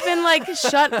it. I've been like,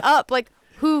 shut up, like,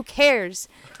 who cares?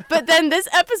 But then this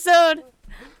episode,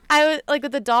 I was like,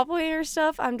 with the doppelganger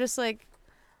stuff, I'm just like,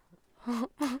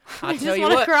 I just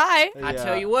want to cry. I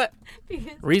tell you what.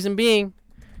 Because- Reason being,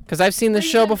 because I've seen this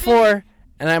show before,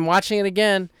 and I'm watching it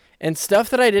again, and stuff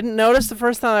that I didn't notice the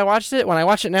first time I watched it, when I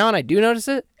watch it now and I do notice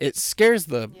it, it scares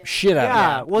the shit out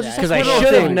Yeah, of me. well, just Because like I little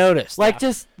should have things. noticed. Like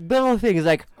just little things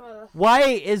like, why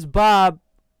is Bob?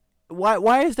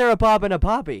 Why is there a Bob and a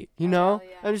Bobby? You know,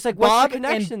 yeah. I'm just like, Bob what's the and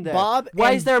connection there? Bob Why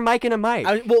and- is there a Mike and a Mike?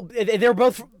 Well, they're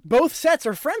both sets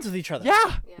are friends with each other.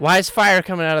 yeah. Why is fire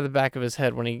coming out of the back of his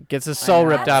head when he gets his soul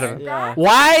ripped out of him? Yeah.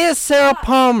 Why is Sarah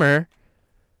Palmer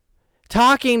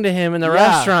talking to him in the Yeah,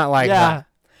 restaurant like yeah. that?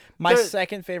 My There-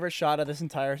 second favorite shot of this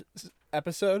entire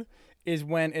episode is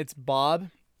when it's Bob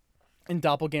and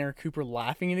Doppelganger Cooper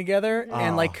laughing together,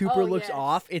 and like Cooper Oh, looks yes.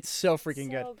 off. It's so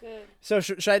freaking good. So good. So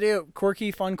should I do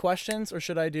quirky, fun questions, or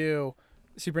should I do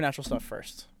supernatural stuff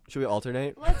first? Should we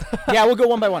alternate? Yeah, we'll go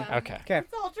one by one. Okay. Okay.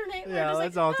 Let's alternate. We're Yeah, just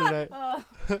let's like, alternate. ah,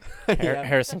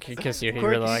 Harrison can kiss you. He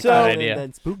really likes So- that And idea.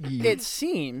 then spooky. It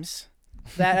seems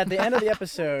that at the end of the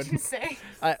episode, say.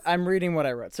 I'm reading what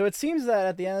I wrote. So it seems that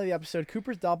at the end of the episode,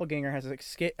 Cooper's doppelganger has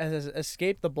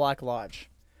escaped the Black Lodge.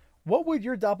 What would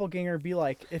your doppelganger be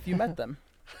like if you met them?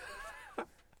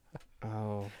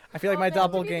 Oh. I feel like my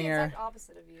doppelganger,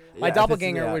 Opposite of you. my Yeah,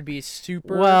 doppelganger yeah. would be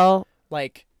super Well,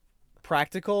 like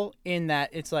practical in that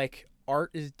it's like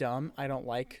art is dumb. I don't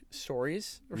like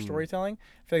stories or storytelling.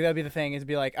 I feel like that'd be the thing. Is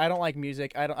be like, I don't like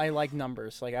music. I like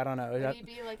numbers. Like I don't know. Would he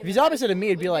be like If he's opposite of me,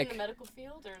 it'd be would he like- in the medical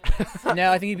field or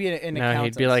No, I think he'd be an No,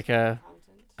 accountant. he'd be like accountant?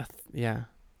 yeah.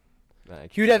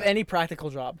 He would have any practical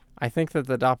job. I think that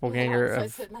the doppelganger Yeah, so I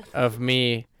said medical. of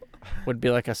me would be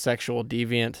like a sexual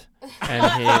deviant,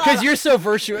 and he. Because you're so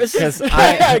virtuous. 'Cause I,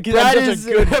 I- I'm such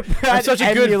a good, I'm such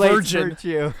a good emulates virgin.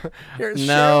 virtue. You're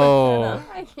No,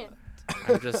 I can't.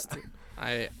 I'm just.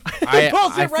 I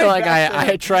pulls it I right feel like back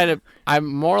I try to. I'm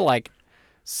more like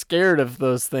scared of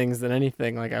those things than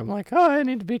anything. Like I'm like, oh, I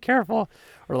need to be careful,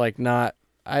 or like not.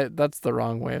 That's the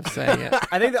wrong way of saying it.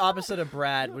 I think the opposite of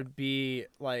Brad would be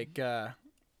like Yeah.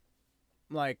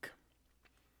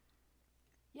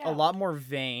 a lot more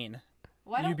vain.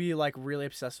 Why You'd don't? be like really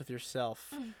obsessed with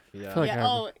yourself, Yeah. I feel like Yeah. I'm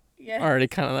Oh, yeah. already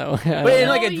kind of that way. but in No,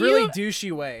 like a really you-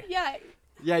 douchey way. Yeah.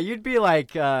 Yeah, you'd be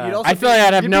like. You'd also I feel like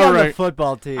I'd have you'd be no. on the Re-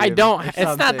 football team. I don't. or It's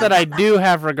not something. that I do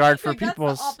have regard for Like, that's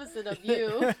people's. the opposite of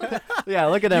you. Yeah,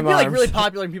 look at You'd them be like arms. really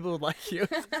popular and people would like you.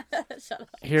 Shut up.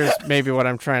 Here's maybe what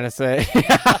I'm trying to say.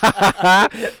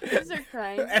 Kids are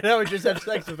crying. And I would just have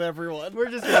sex with everyone. We're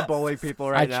just gonna bully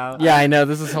people right now. Yeah, I know.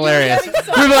 This is hilarious. having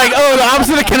so We're like, oh, the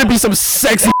opposite of Ken would be some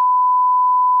sexy.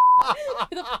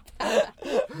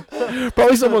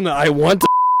 Probably someone that I want to.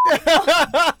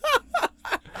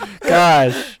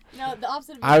 Gosh, No, the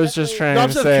opposite. Of I was just trying The to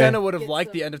opposite of say. Kenna would have It's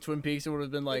liked the- the end of Twin Peaks. It would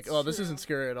have been like, It's oh, this true. isn't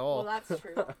scary at all. Well, that's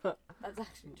true. That's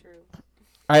actually true.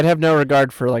 I'd have no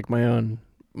regard for like my own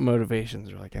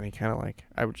motivations or like any kind of like.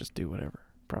 I would just do whatever.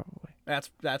 Probably.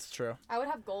 That's true. I would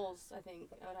have goals. I think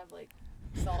I would have like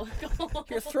solid goals.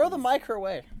 Here, throw the mic her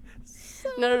way.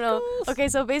 No. Okay,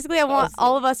 so basically, I want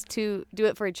all of us to do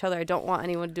it for each other. I don't want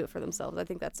anyone to do it for themselves. I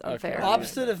think that's unfair.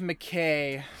 Opposite of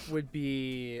McKay would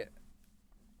be,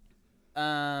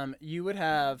 you would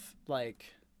have like,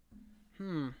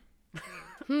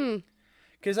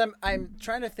 because I'm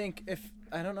trying to think if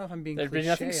I don't know if I'm being. There'd be cliche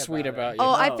nothing sweet about you.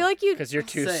 Oh, I No. feel like you. Because you're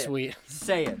too Say it. sweet.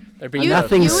 Say it. There'd be You-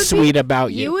 nothing you would be- sweet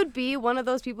about You you. would be one of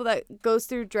those people that goes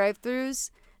through drive-throughs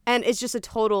and it's just a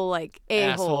total like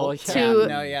a-hole Asshole, yeah. to.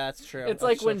 No, yeah, that's true. It's That's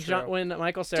like so when true. when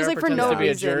Michael Cera like, for pretends no to be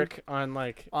reason. a jerk on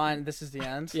like. on This Is the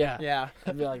End. Yeah. Yeah.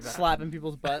 I'd be like that. Slapping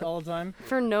people's butt all the time.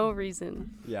 For no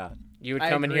reason. Yeah. You would I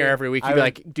come in agree. here every week. I You'd be would-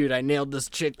 like, dude, I nailed this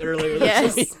chick earlier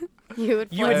this week. Yes. You would.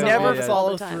 You flex would on never all this all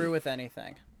follow the time. through with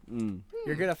anything. Mm.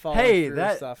 You're gonna follow Hey, through that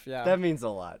with stuff. Yeah. that means a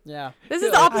lot. Yeah. This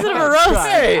is the opposite of a I roast.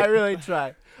 try. I really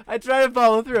try. I try to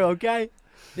follow through. Okay.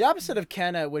 The opposite of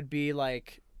Kenna would be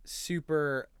like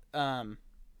super.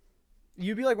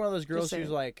 You'd be like one of those girls say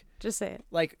who's it. Just say it.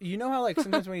 like you know how like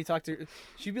sometimes when you talk to,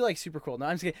 she'd be like super cool. No,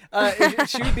 I'm just kidding.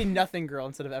 She would be nothing girl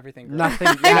instead of everything girl. Nothing.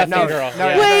 Yeah, Nothing no, girl, no,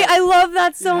 yeah. no, Wait, I love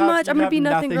that so You have- much. I'm you gonna have be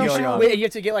nothing nothing girl. going on. Wait, you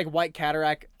have to get like white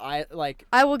cataract. I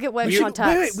will get wet We should,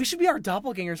 contacts. wait, we should be our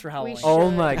doppelgangers for Halloween. should.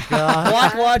 Oh my god.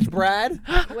 Black Lodge Brad.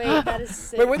 Wait, that is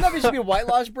sick. Wait, wouldn't that be should be White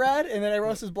Lodge Brad, and then everyone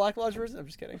else is Black Lodge version? I'm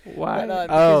just kidding. Why? But, because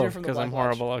Oh, you're from the because I'm Black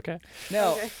Lodge. horrible. Okay.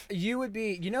 No, Okay. you would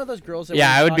be. You know those girls that. Yeah,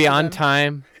 when you I would talk be to on them-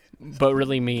 time, but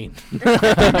really mean.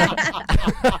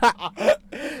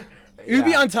 You'd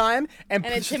be Yeah. on time and,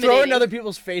 And throw in intimidating. other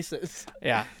people's faces.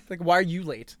 Yeah. Like, why are you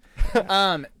late?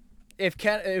 If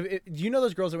you know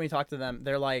those girls that when you talk to them,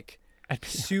 they're like I'd be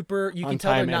super. You on can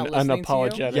tell they're time not and listening to you.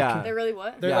 unapologetic. Yeah. They're really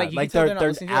what? They're Yeah, like, you like can tell they're they're not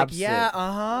listening to you. Like, absent. yeah,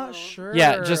 Oh. sure.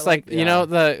 Yeah, just like you know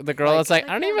the girl Like- that's like,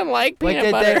 I don't even like Like peanut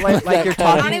they- butter. like you're That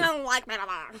kinda- talking- even like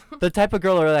that. The type of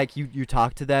girl where like you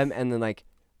talk to them and then like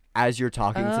as you're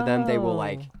talking to them they will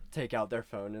like take out their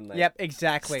phone and like Yep,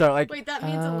 exactly. start like Wait, that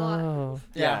means a lot. Oh.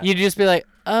 Yeah. You'd just be like,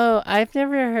 oh, I've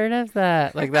never heard of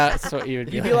that. Like that's what you would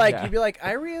be. You'd be like, Yeah.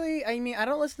 I mean, I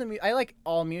don't listen to I like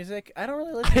all music. I don't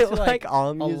really listen I to like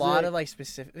all a music. lot of like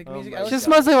specific Oh music. my I listen just to,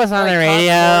 mostly what's on like, the Top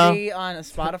radio. 40 on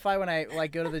Spotify when I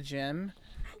like go to the gym.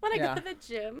 When I Yeah. go to the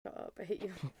gym. Oh, I hate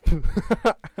you.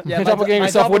 Yeah, Your my doppelganger my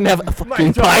self wouldn't have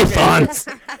fucking doppelganger. pythons.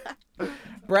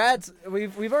 Brad's.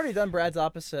 We've already done Brad's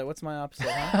opposite. What's my opposite?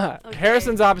 Huh? Okay.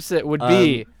 Harrison's opposite would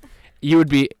be, you would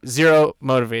be zero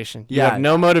motivation. You Yeah. have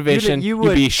no motivation. You You'd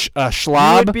would- be a you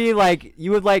schlob. would be like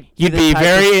You'd the be type of-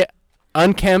 very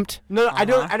unkempt. No, I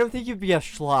Uh-huh. don't think you'd be a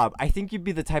slob. I think you'd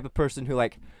be the type of person who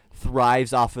like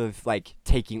thrives off of like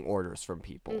taking orders from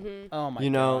people. Oh my. You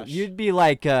know, gosh. you'd be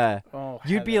like Oh,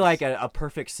 you'd be heavens. like a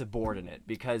perfect subordinate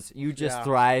because you just Yeah.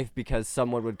 thrive because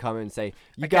someone would come and say,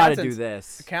 "You got to do Accountants.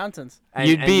 this." accountants. And,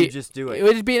 You'd and be you just do It it.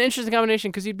 would be an interesting combination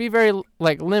because you'd be very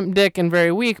like limp dick and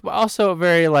very weak, but also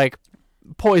very like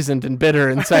poisoned and bitter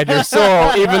inside your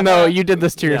soul, even though you did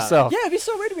this to yourself. Yeah, it'd be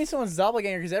so weird to meet someone's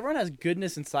doppelganger because everyone has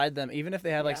goodness inside them, even if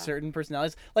they have like certain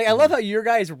personalities. Like I love how your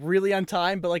guy is really on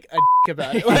time, but like a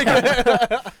about it. Like,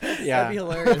 Yeah, that'd be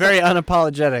hilarious. very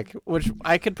unapologetic. Which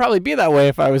I could probably be that way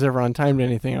if I was ever on time to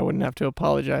anything. I wouldn't have to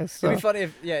apologize. So. It'd be funny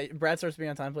if Brad starts being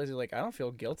on time plays. He's like, I don't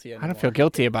feel guilty anymore. I don't feel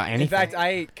guilty about anything. In fact,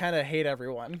 I kind of hate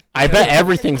everyone. I bet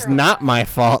everything's not my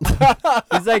fault.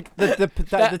 He's like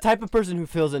the type of person who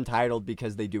feels entitled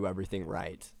because they do everything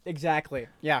right. Exactly.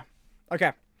 Yeah.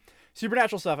 Okay.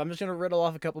 Supernatural stuff. I'm just gonna riddle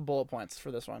off a couple bullet points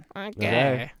for this one.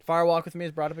 Okay. Fire Walk with Me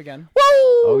is brought up again.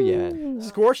 Oh yeah.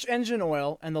 Scorched engine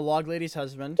oil and the log lady's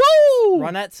husband. Woo!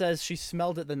 Ronette says she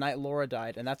smelled it the night Laura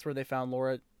died, and that's where they found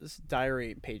Laura's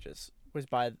diary pages. Was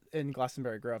in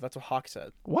Glastonbury Grove. That's what Hawk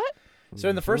said. What? So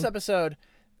in the first episode,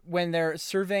 when they're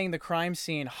surveying the crime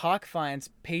scene, Hawk finds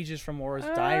pages from Laura's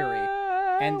diary,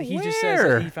 and he just says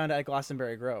that he found it at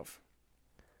Glastonbury Grove.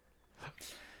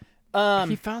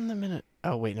 He found them in it.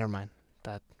 Oh wait, never mind.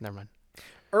 Never mind.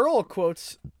 Earl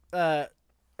quotes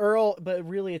Earl, but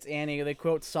really it's Annie. They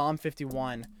quote Psalm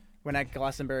 51 when at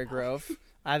Glastonbury Grove.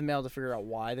 I haven't been able to figure out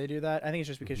why they do that. I think it's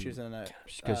just because she was in a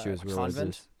Because she was convent.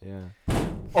 religious. Yeah.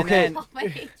 And Okay. then- I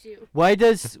hate you. Why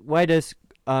does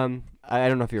I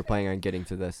don't know if you're planning on getting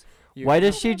to this. You- Why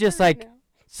does she just like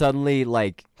suddenly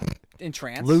like in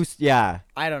trance? loose? Yeah.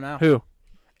 I don't know. Who?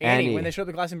 Annie. Annie. When they show up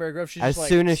at Glastonbury Grove, she's As just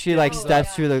soon as she like Oh, steps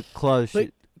yeah. through the clothes, But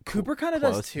she, Cooper kind of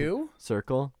does close too.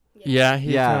 circle. Yeah,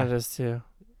 he Yeah. kind of does too.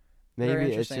 Very Maybe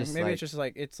it's interesting. just Maybe like, it's just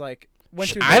like it's like when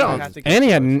she was I young, don't. you have to Annie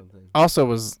get- had something. also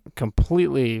was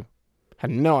completely had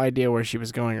no idea where she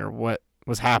was going or what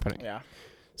was happening. Yeah.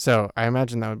 So I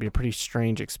imagine that would be a pretty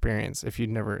strange experience if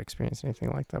you'd never experienced anything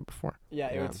like that before. Yeah,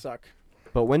 it Yeah. would suck.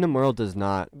 But Wyndham Earl does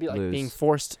not It'd be like lose being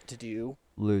forced to do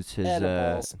lose his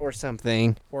edibles or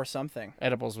something. Or something.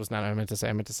 Edibles was not. I meant to say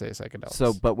psychedelics.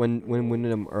 So, but when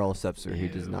Wyndham Earl steps through, he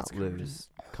does not lose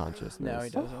consciousness. No, he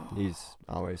doesn't. He's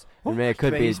always. I mean, it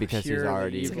could But be he's because he's purely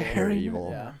already evil. It's like pure Harry. evil.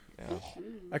 Yeah.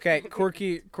 Yeah. Okay,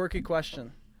 quirky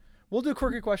question. We'll do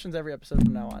quirky questions every episode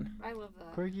from now on. I love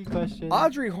that. Quirky question.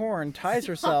 Audrey Horne ties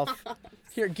herself.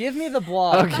 Here, give me the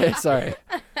blog. okay, sorry.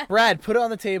 Brad, put it on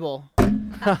the table.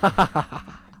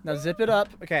 Now zip it up.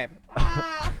 Okay.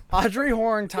 Audrey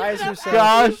Horne ties herself.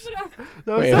 Gosh.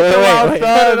 Wait,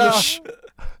 shh.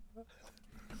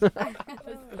 I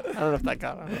don't know if that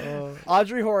got on.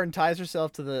 Audrey Horne ties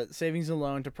herself to the Savings and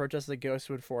Loan to protest the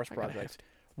Ghostwood Forest project.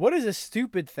 What is a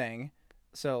stupid thing?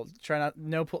 So try not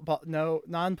no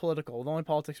non-political. The only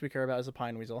politics we care about is a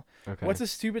pine weasel. Okay. What's a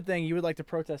stupid thing you would like to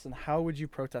protest, and how would you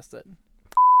protest it?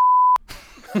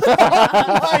 Oh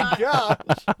my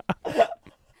gosh!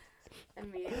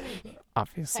 Immediately.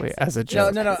 Obviously, as a No,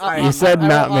 joke. no, no. You said I will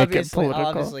not make it obviously- political. I'll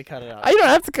obviously cut it out. I don't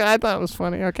have to. I thought it was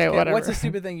funny. Okay, Okay, whatever. what's a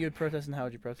stupid thing you would protest, and how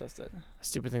would you protest it?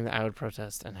 stupid thing that I would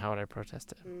protest, and how would I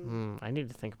protest it? I need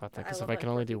to think about that I because if love I that can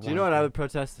only do one. Do you know what I would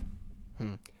protest?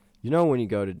 Hmm. You know when you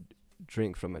go to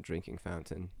drink from a drinking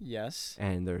fountain Yes.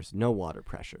 and there's no water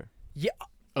pressure.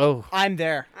 Oh, I'm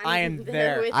there. I am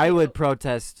there. with I you. would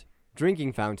protest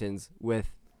drinking fountains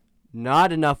with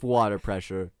not enough water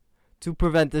pressure to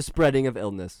prevent the spreading of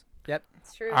illness.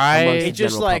 It's true. Amongst It the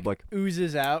just general like public.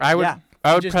 oozes out. I would. Yeah.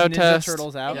 I would Just Ninja protest.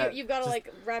 Turtles out. And you've got to Just-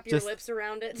 like wrap your just- lips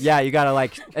around it. Yeah, you gotta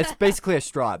like. It's basically a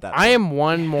straw at that. I point. am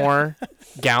one more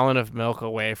gallon of milk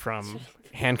away from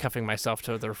handcuffing myself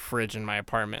to the fridge in my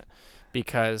apartment.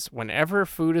 Because whenever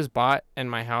food is bought in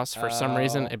my house, for some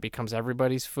reason, Oh. it becomes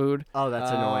everybody's food. Oh, that's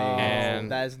annoying.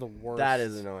 And- that is the worst. That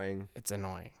is annoying. It's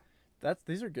annoying.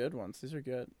 These are good ones. These are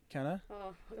good. Kenna?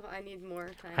 Oh, I need more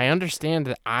time. I understand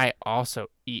that I also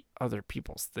eat other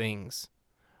people's things,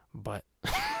 but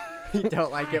You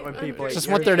don't like it when people. just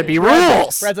eat want your there to be shit.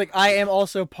 rules. Brad's like, I am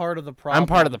also part of the problem. I'm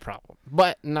part of the problem,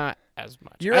 but not as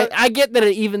much. You're I get that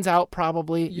it evens out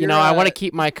probably. You You're know, I a- want to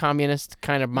keep my communist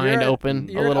kind of mind open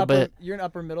a little bit. You're an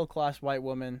upper middle class white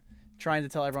woman trying to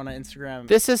tell everyone on Instagram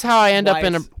This is how I end up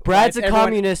in a. Brad's a everyone-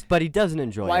 communist, but he doesn't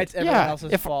enjoy why it. it's everyone Yeah,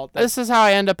 else's if fault. That this is how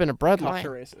I end up in a cops are breadline.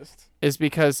 racist. Is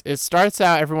because it starts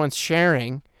out everyone's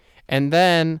sharing, and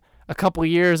then a couple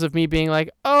years of me being like,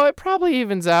 oh, it probably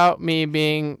evens out, me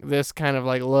being this kind of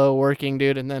like low working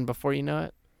dude, and then before you know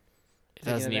it, it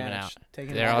Taking doesn't even advantage. out.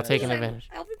 Taking They're all advantage. taking Like, advantage.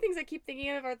 all the things I keep thinking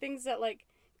of are things that like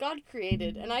God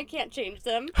created, and I can't change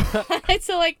them.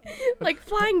 So like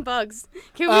flying bugs.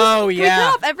 Can we, Oh, can we yeah.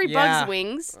 cut off every Yeah. bug's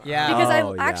wings? Yeah. Because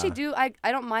Oh, I actually yeah. do.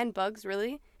 I don't mind bugs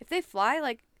really. If they fly,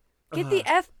 like get the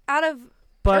f out of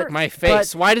But My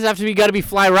face. Why does it have to be gotta be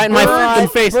fly right in my Birds- fucking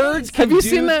face? Birds can Have you do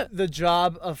seen that? the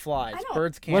job of flies. I know.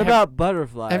 Birds can't. what about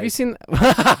butterflies? Have you seen?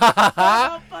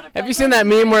 Have you seen that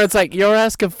meme where it's like your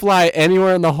ass could fly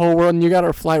anywhere in the whole world and you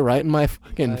gotta fly right in my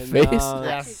fucking face? No, Yeah.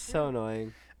 that's so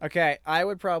annoying. Okay,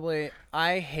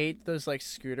 I hate those like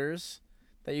scooters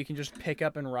that you can just pick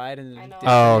up and ride and. I know.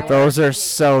 Oh, those are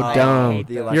so I dumb. hate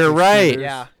the You're electric right. scooters.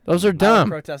 Yeah. Those are I would dumb.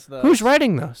 protest those. Who's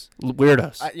riding those?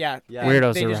 Weirdos. Yeah. Yeah.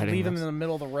 Weirdos They are just riding leave them those. in the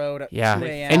middle of the road at Yeah, 2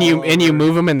 a.m. and you all over.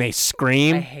 move them and they I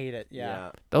scream. hate it.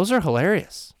 Yeah. Those are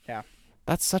hilarious. Yeah.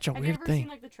 That's such a Have you weird ever thing. seen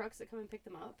like the trucks that come and pick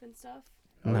them up and stuff?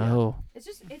 No, It's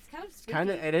kind of spooky. Kind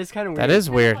of. It is kind of weird. that is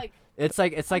Kinda, weird. Like, It's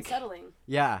like unsettling.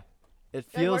 yeah. It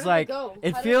where feels do they like go?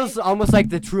 it How do feels they- almost like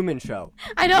the Truman Show,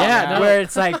 I know. Yeah, no. where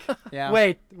it's like, Yeah.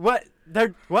 wait, what?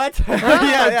 They're what? yeah,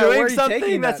 They're where are doing you something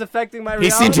taking that's that? affecting my reality.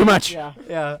 He's seen too much. Yeah.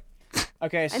 Yeah.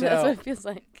 Okay, I know that's what so it feels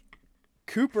like.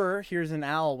 Cooper hears an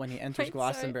owl when he enters Wait, sorry.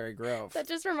 Glastonbury Grove. That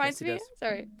just reminds Yes, he me. does.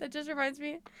 Sorry, that just reminds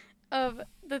me of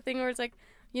the thing where it's like,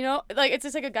 you know, like it's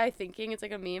just like a guy thinking. It's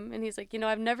like a meme, and he's like, you know,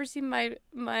 I've never seen my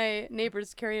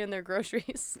neighbors carrying in their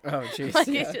groceries. Oh, jeez. like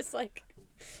yeah. it's just like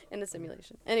in a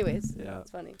simulation. Anyways, Yeah.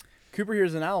 it's funny. Cooper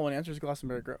hears an owl when he enters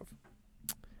Glastonbury Grove.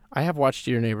 I have watched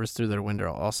your neighbors through their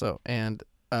window also, and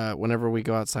whenever we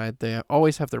go outside, they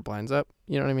always have their blinds up.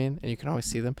 You know what I mean? And you can always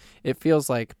see them. It feels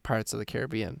like Pirates of the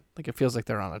Caribbean. Like it feels like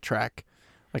they're on a track.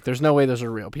 Like there's no way those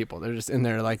are real people. They're just in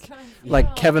there like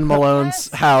Kevin Malone's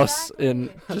Yes, house exactly. and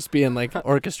just being like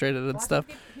orchestrated and stuff.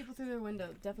 People through their window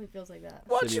definitely feels like that.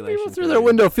 Watching Simulation people through theory. their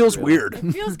window feels Real. weird.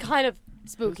 It feels kind of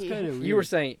spooky. You were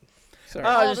saying. Sorry. Oh,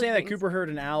 I All was just the saying that things. Cooper heard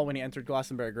an owl when he entered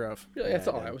Glastonbury Grove. That's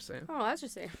all I was saying. Oh, that's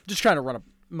just saying. Just trying to run a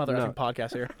mother No. effing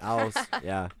podcast here. Owls.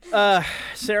 Yeah.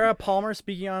 Sarah Palmer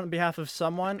speaking on behalf of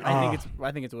someone. I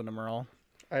think it's Wyndham Earl.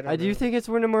 I do think it's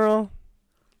Wyndham Earl.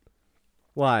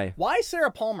 Why? Why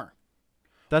Sarah Palmer?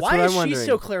 That's Why what is I'm wondering. she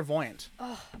so clairvoyant?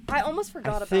 I almost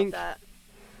forgot about think- that.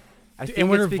 I Dude, think and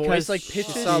when it's her voice, because like, she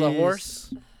pitches- Saw the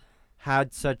horse.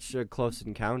 had such a close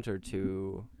encounter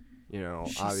to,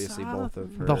 obviously saw both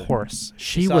of her. The horse.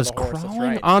 She saw was the horse, that's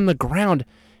crawling right. on the ground,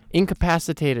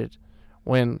 incapacitated,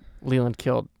 when Leland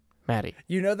killed Maddie.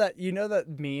 You know that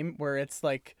meme where it's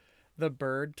like the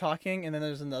bird talking, and then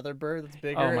there's another bird that's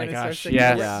bigger. Oh my and it starts gosh, singing.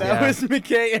 yes, That yeah. was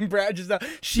McKay and Brad just.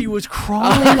 She was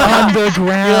crawling on the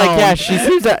ground. You're like,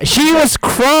 yeah, she was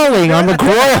crawling on the You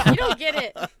ground. don't get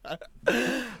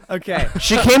it. Okay.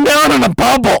 She came down in a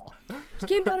bubble. She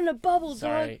came down in a bubble,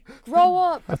 Sorry. dog. Grow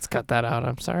up. Let's cut that out.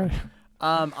 I'm sorry.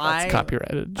 That's That's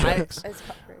copyrighted jokes. It's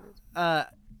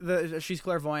copyrighted. She's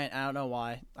clairvoyant. I don't know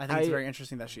why. I think it's I- very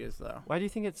interesting that she is though. Why do you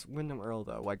think it's Wyndham Earl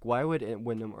though? Like, why would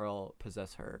Wyndham Earl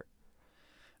possess her?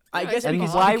 I Yeah, guess and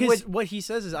because, why because would- what he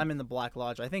says is I'm in the Black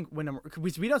Lodge. I think Wyndham,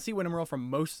 because we don't see Wyndham Earl for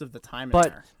most of the time in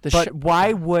But there.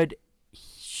 why would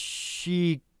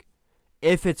she?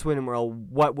 If it's Wyndham Earl,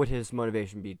 what would his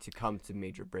motivation be to come to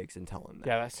Major Briggs and tell him that?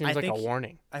 Yeah, that seems I like a think-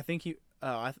 warning. I think he.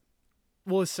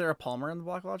 Well, is Sarah Palmer in the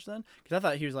Black Lodge then? Because I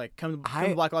thought he was like, come to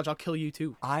the Black Lodge, I'll kill you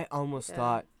too. I almost Yeah.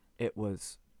 thought it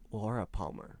was Laura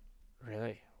Palmer.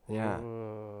 Really? Yeah.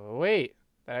 Wait,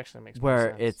 that actually makes more Where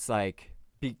sense. it's like,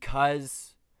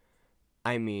 because,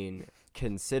 I mean,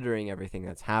 considering everything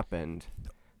that's happened.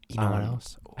 You know what um,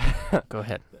 else? Go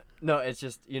ahead. No, it's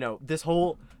just, this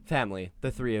whole family, the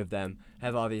three of them,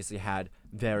 have obviously had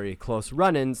very close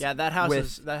run-ins. Yeah, that house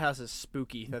with is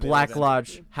spooky. that they Black live in.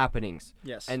 Lodge happenings.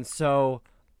 Yes. And so,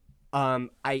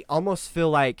 I almost feel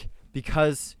like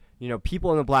because,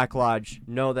 people in the Black Lodge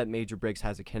know that Major Briggs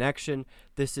has a connection,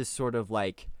 this is sort of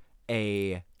like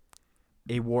a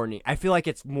warning. I feel like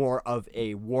it's more of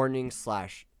a warning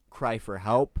 / cry for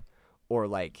help or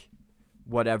like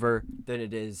whatever than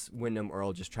it is Wyndham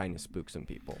Earl just trying to spook some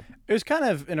people. It was kind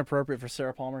of inappropriate for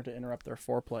Sarah Palmer to interrupt their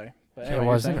foreplay. But anyway, It you're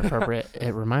wasn't saying- appropriate.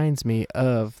 It reminds me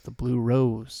of the Blue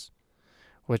Rose,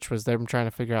 which was them trying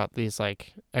to figure out these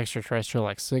like extraterrestrial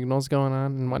like signals going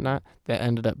on and whatnot that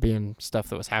ended up being stuff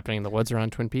that was happening in the woods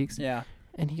around Twin Peaks. Yeah.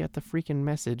 And he got the freaking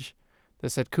message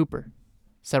that said Cooper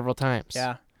several times.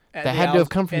 Yeah. That had to have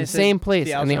come from the same place.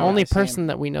 And the only person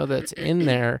that we know that's in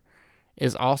there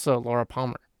is also Laura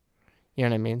Palmer. You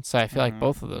know what I mean? So I feel like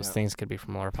both of those things could be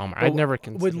from Laura Palmer. I'd never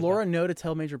considered Would that. Laura know to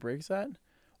tell Major Briggs that?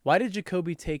 Why did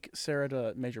Jacoby take Sarah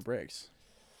to Major Briggs?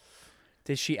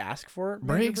 Did she ask for it?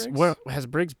 Briggs? Where, has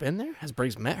Briggs been there? Has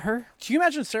Briggs met her? Can you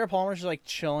imagine Sarah Palmer just like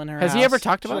chilling in her Has he house? ever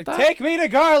talked She's about like, that? Take me to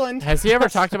Garland. Has he ever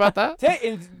talked about that?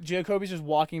 And Jacoby's just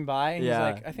walking by, and Yeah,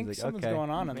 he's like, I think he's like, something's okay. going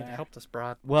on in there. help this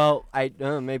broad. Well, I don't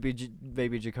know,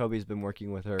 maybe Jacoby's been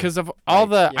working with her. Because of all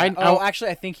the... Yeah. Actually,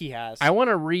 I think he has. I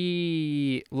want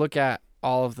to look at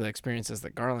all of the experiences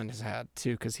that Garland has had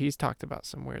too, because he's talked about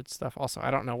some weird stuff. Also, I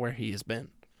don't know where he has been.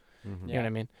 Mhm. You know what I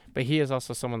mean? But he is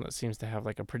also someone that seems to have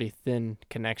like a pretty thin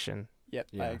connection Yep,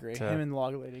 I Yeah. agree. To Him and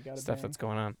Log Lady got stuff that's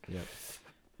going on. Yep.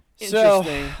 So,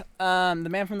 Interesting. the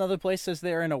man from the other place says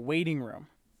they're in a waiting room.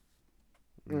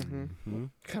 Mm-hmm. Mhm.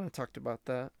 Kind of talked about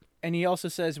that. And he also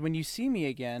says, when you see me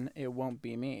again, it won't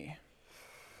be me.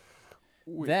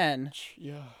 Then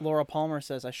Yeah. Laura Palmer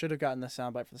says, I should have gotten the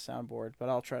soundbite for the soundboard, but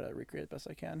I'll try to recreate the best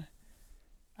I can.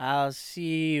 I'll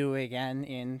see you again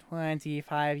in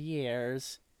 25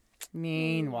 years.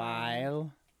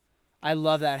 Meanwhile. I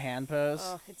love that hand pose.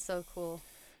 Oh, it's so cool.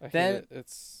 Then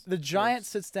it's The giant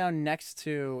sits down next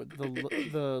to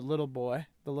the little boy,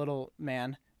 the little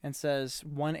man, and says,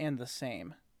 one and the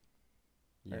same.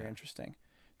 Very Yeah. interesting.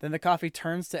 Then the coffee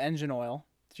turns to engine oil.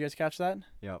 Did you guys catch that?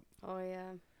 Yep. Oh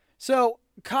yeah. So,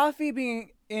 coffee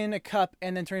being in a cup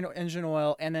and then turning to engine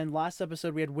oil, and then last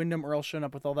episode we had Wyndham Earl showing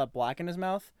up with all that black in his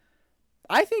mouth.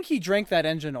 I think he drank that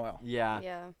engine oil. Yeah.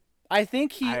 Yeah. I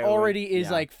think he I would- already is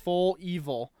yeah. like full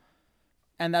evil.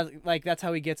 And that's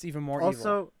how he gets even more evil.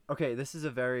 Also, okay, this is a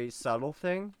very subtle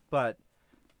thing, but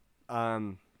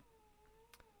Wyndham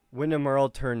Earl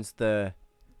turns the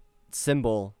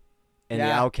symbol in the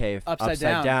Yeah, owl cave upside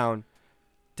down. down.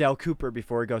 Dale Cooper,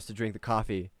 before he goes to drink the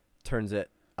coffee, turns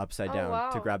it upside Oh, down to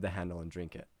wow. grab the handle and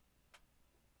drink it.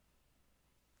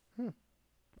 Hmm.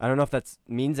 I don't know if that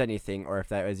means anything or if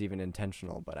that was even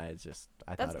intentional, but I thought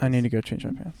That's- it was. I need to go change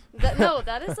my pants. No,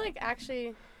 that is like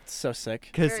actually It's so sick.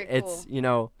 because Very it's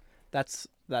cool.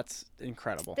 That's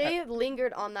incredible. they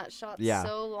lingered on that shot Yeah.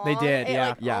 so long. They did, It yeah.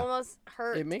 like Yeah. almost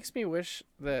hurt. It makes me wish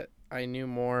that I knew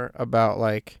more about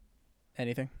like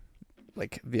Anything.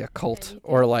 the occult Anything.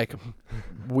 or like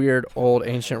weird old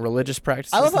ancient religious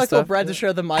practices. I love how I and told stuff. Brad to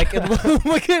share the mic and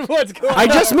look at what's going on. I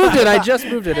just moved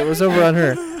it. It was over on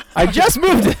her. I just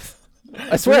moved it.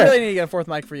 I We swear. really need to get a fourth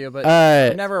mic for you, but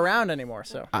you're never around anymore,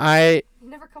 so. I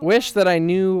Never come wish around. that I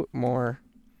knew more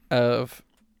of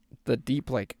the deep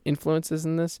like influences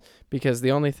in this, because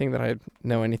the only thing that I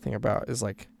know anything about is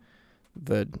like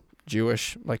the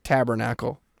Jewish like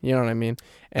tabernacle. You know what I mean?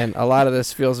 And a lot of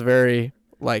this feels very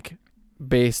like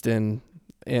based in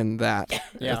that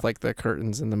Yeah. with like the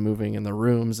curtains and the moving and the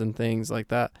rooms and things like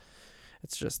that.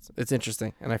 It's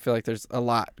interesting, and I feel like there's a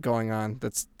lot going on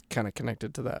that's kind of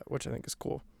connected to that, which I think is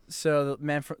cool. So the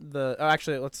man from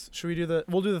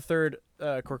we'll do the third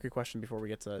quirky question before we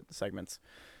get to segments.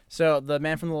 So the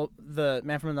man from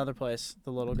another place,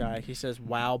 the little guy, he says,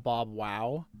 "Wow, Bob,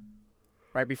 wow,"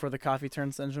 right before the coffee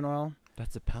turns to engine oil.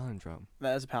 That's a palindrome.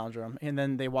 That is a palindrome. And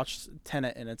then they watch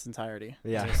Tenet in its entirety.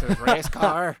 Yeah. It says race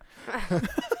car.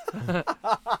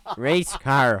 Race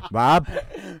car, Bob.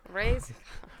 Raise.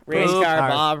 Race Boop. car,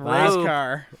 Bob. Race Boop.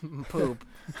 car. Poop.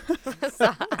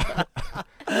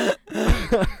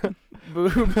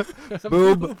 Boob.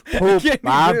 Boob. Poop, Can't be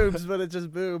Bob. boobs, but it's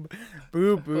just boob.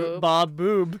 Boob, boob, Boob. Bob,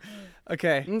 boob.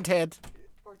 Okay. Ted.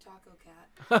 Or Taco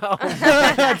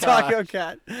Cat. Taco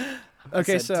cat.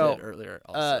 Okay, said so tit earlier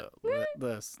also.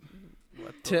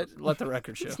 tit. Let the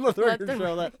record show. Let the Let record the-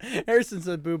 show that Harrison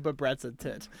said boob, but Brett said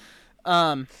tit.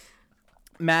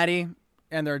 Maddie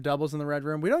and there are doubles in the red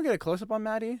room. We don't get a close up on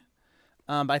Maddie,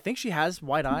 but I think she has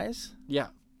white eyes. Yeah,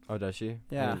 Oh, does she?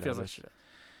 Yeah. I didn't feels like notice. shit.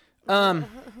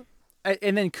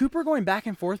 And then Cooper going back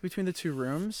and forth between the two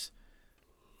rooms.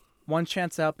 One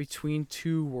chance out between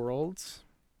two worlds.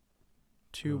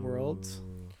 Two worlds.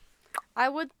 I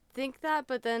would think that,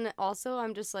 but then also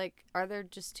I'm just like, are there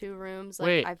just two rooms? Like,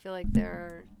 Wait. I feel like there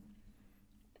are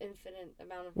infinite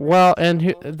amount of. Well, rooms and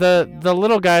available the going on. the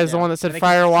little guy is the Yeah. one that I said think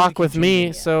fire he's walk with changing me.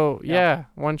 it. So Yeah. yeah,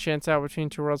 one chance out between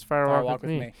two worlds, fire Fire walk with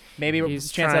me. Maybe He's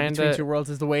chance out trying between to- two worlds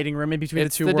is the waiting room in between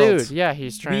It's the two the worlds. dude. Yeah,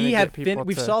 he's trying to We get have people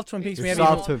we've to. solved Twin Peaks. We We've haven't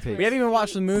solved even, Twin Peaks. we haven't even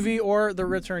watched the movie or the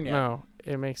return yet. No,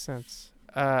 it makes sense.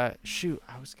 Shoot,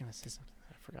 I was gonna say something.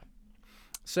 I forgot.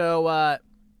 So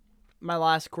my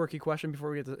last quirky question before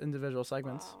we get to individual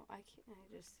segments. Wow,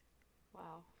 wow.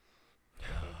 Okay,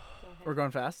 go ahead. We're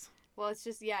going fast. Well, it's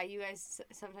just you guys.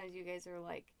 Sometimes you guys are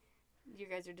like, you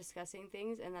guys are discussing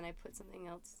things, and then I put something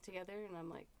else together, and I'm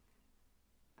like,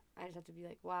 I just have to be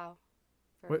like, wow,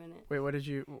 for a minute. Wait, what did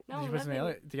you? No, did you put something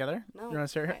nothing. else together? No, You want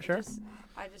to share? I Sure.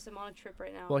 I just am on a trip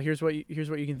right now. Well, here's what you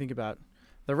can think about.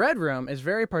 The red room is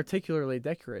very particularly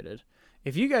decorated.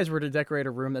 If you guys were to decorate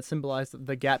a room that symbolized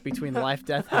the gap between life,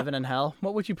 death, heaven, and hell,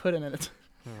 what would you put in it?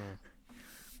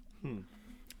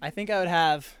 I think I would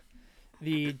have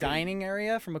the dining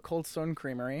area from a Cold Stone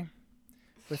Creamery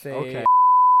with a Okay.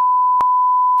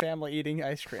 family eating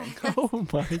ice cream. Oh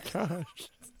my gosh.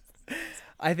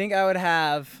 I think I would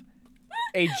have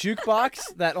a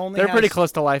jukebox that only They're has, pretty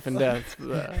close to life and death.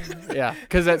 Yeah,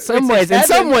 because in It some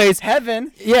says ways,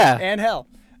 heaven yeah. and hell.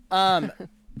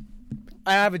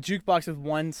 I have a jukebox with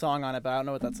one song on it, but I don't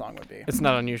know what that song would be. It's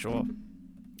not unusual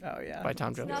Oh yeah. by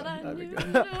Tom Jones. Not That'd be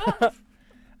unusual.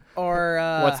 Or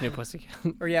What's New Pussycat?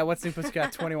 Or yeah, what's New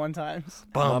Pussycat 21 times.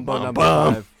 Mambo bum, number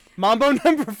bum. 5. Mambo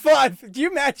number 5. Do you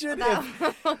imagine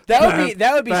if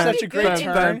that would be such a great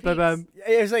turn?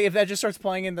 It's like if that just starts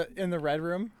playing in the red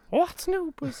room. What's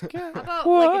New Pussycat? How about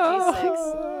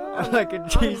Whoa. like a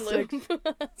G6? Like a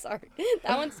G6. Sorry,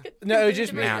 that one's good. No, it would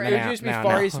just be Now, it would just be now,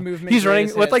 Fari's now. movement. He's running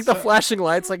greatest with like hits. the flashing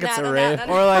lights like it's Nah, a nah, rave. nah,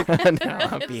 nah. Or like, now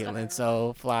I'm feeling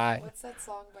so fly. What's that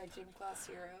song by Gym Class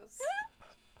Heroes?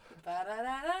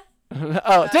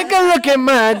 Oh, take a look at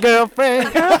my girlfriend.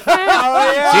 She's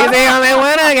the only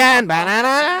one I got.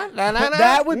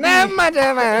 That would be- Not much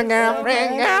of a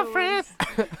girlfriend.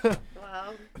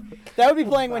 Wow. That would be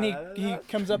playing when he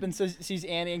comes up and sees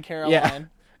Annie and Caroline.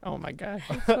 Oh my gosh.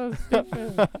 That's so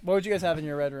stupid. What would you guys have in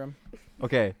your red room?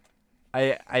 Okay,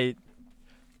 I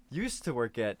used to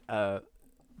work at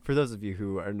for those of you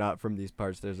who are not from these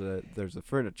parts, there's a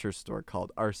furniture store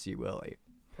called RC Willie.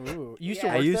 Ooh, you used to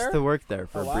Yeah. work I used there? to work there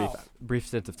for Oh, a wow. brief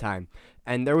stint of time,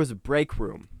 and there was a break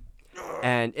room,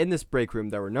 and in this break room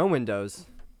there were no windows,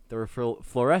 there were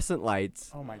fluorescent lights.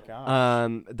 Oh my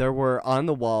god. There were on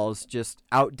the walls just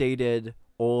outdated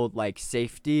old like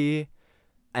safety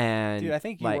and Dude, I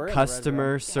think you like were in the red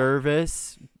customer room.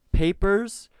 service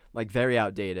papers, like very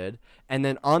outdated. And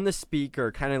then on the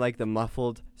speaker, kind of like the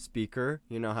muffled speaker,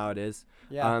 you know how it is.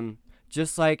 Yeah.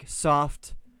 Just like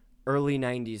soft early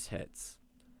 90s hits.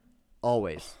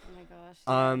 Always. Oh my gosh.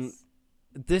 Um,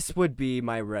 This would be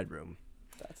my red room.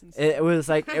 That's insane. It was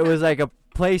like a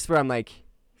place where I'm like,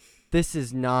 this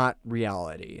is not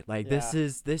reality. Like this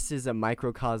Yeah. is a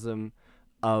microcosm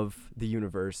of the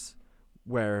universe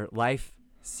where life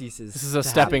ceases. This is a to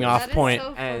stepping happen. off That is point.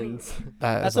 so funny. And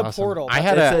That's Is a awesome. portal. I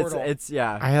had That's a. a portal. it's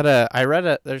yeah. I read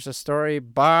it. There's a story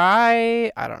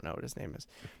by, I don't know what his name is,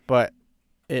 but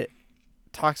it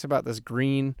talks about this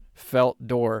green felt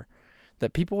door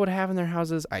that people would have in their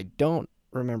houses. I don't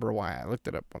remember why. I looked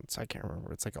it up once. I can't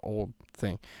remember. It's like an old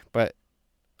thing, but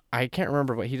I can't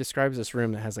remember. But he describes this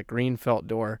room that has a green felt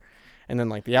door, and then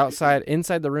like the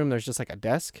inside the room, there's just like a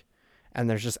desk, and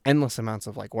there's just endless amounts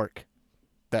of like work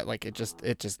that like it just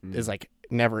is like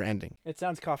never ending. It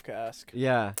sounds Kafka-esque.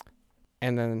 Yeah.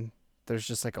 And then there's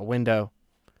just like a window,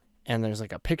 and there's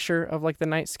like a picture of like the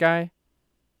night sky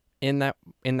in that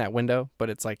window, but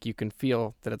it's like you can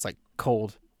feel that it's like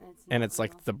cold, and it's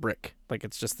like the brick, like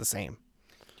it's just the same.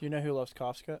 Do you know who loves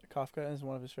Kafka? Kafka is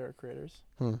one of his favorite creators.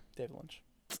 David Lynch.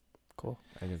 Cool.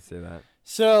 I can see that.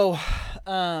 So,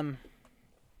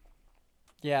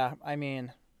 yeah, I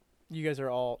mean, you guys are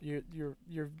all you're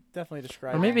definitely Or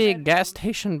describing. maybe a gas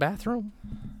station bathroom.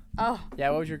 Oh, Yeah,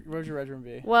 what would your red room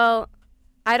be? well,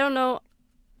 I don't know.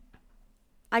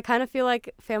 I kind of feel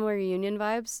like family reunion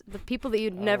vibes. The people that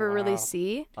you'd never really wow.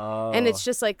 see. Oh. And it's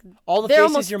just like, All the they're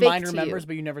faces almost your fake mind to remembers, you.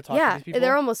 but you never talk to yeah, these people.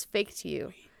 they're almost fake to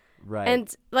you. right. And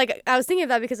like, I was thinking of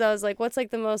that because I was like, what's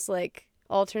like the most like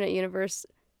alternate universe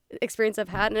experience I've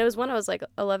had? And it was when I was like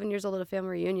 11 years old at a family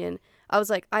reunion. I was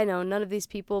like, I know none of these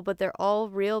people, but they're all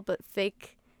real but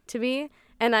fake to me.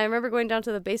 And I remember going down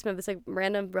to the basement of this like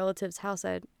random relative's house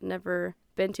I'd never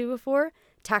been to before.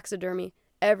 Taxidermy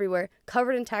everywhere,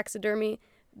 covered in taxidermy,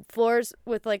 floors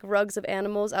with like rugs of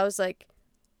animals. I was like,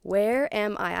 where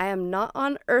am I? I am not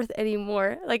on Earth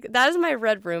anymore. Like, that is my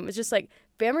red room. It's just like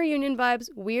family reunion vibes,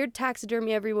 weird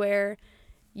taxidermy everywhere.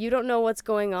 You don't know what's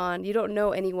going on. You don't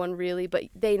know anyone really, but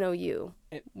they know you.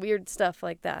 Weird stuff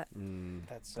like that.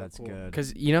 That's so That's cool. good.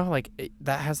 Because you know, like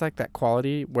that has like that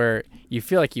quality where you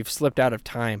feel like you've slipped out of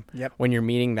time. Yep. When you're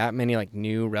meeting that many like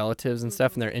new relatives and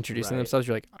stuff, and they're introducing Right. themselves,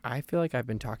 you're like, I feel like I've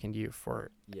been talking to you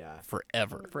for Yeah.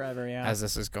 forever. Forever, yeah. As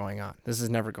this is going on, this is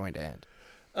never going to end.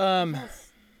 Oh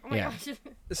my Yeah. gosh.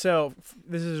 So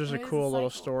this is just It a is a cool little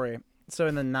cycle. story. So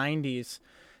in the 90s,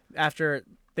 after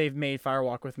they've made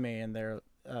Firewalk with Me, and they're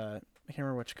I can't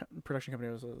remember which production company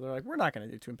it was. They're like, we're not going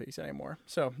to do Twin Peaks anymore.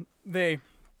 So they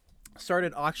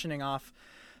started auctioning off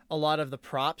a lot of the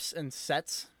props and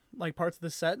sets, like parts of the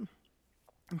set,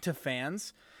 to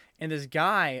fans. And this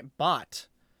guy bought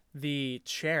the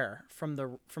chair from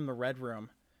the Red Room,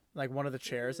 like one of the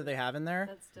chairs that they have in there.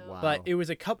 That's dope. Wow. But it was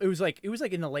it was like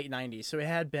in the late 90s, so it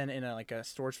had been in a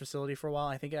storage facility for a while.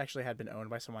 I think it actually had been owned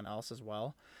by someone else as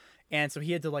well, and so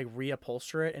he had to like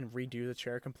reupholster it and redo the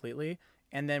chair completely.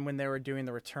 And then when they were doing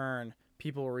the return,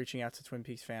 people were reaching out to Twin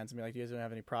Peaks fans and be like, "You guys don't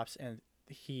have any props?" And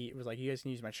he was like, "You guys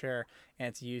can use my chair, and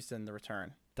it's used in the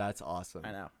return." That's awesome.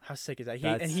 I know. How sick is that?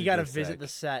 That's He got to super visit sick. the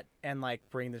set and like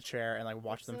bring the chair and like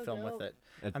watch them So film dope. with it.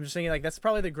 It- I'm just thinking like that's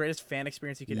probably the greatest fan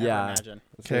experience you could ever Yeah. imagine.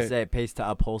 I was gonna Okay. say it pays to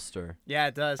upholster. Yeah,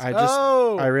 it does.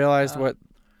 I realized Uh, what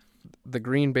the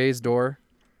green baize door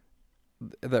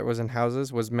that was in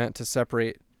houses was meant to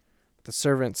separate the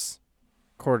servants'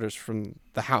 quarters from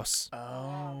the house,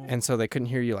 Oh. and so they couldn't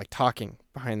hear you like talking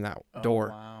behind that door,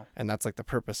 Wow. and that's like the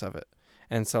purpose of it.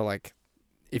 And so like,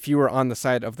 if you were on the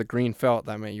side of the green felt,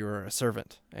 that meant you were a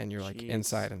servant, and you're like Jeez.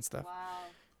 inside and stuff. Wow.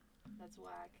 That's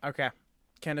whack. Okay.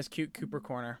 Candace Cute Cooper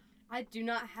Corner. I do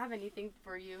not have anything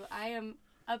for you. I am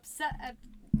upset at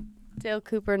Dale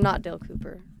Cooper, not Dale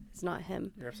Cooper. It's not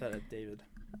him. You're upset at David.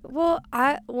 Well,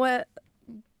 the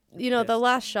pissed.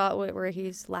 last shot where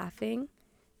he's laughing,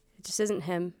 it just isn't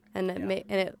him, and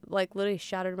it like literally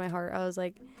shattered my heart. I was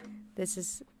like,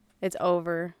 it's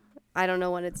over. I don't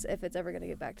know if it's ever gonna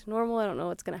get back to normal. I don't know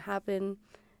what's gonna happen,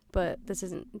 but this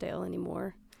isn't Dale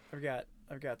anymore. I've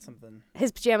got something.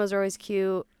 His pajamas are always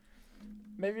cute.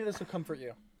 Maybe this will comfort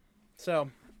you. So,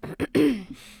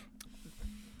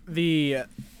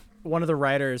 one of the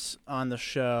writers on the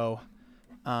show,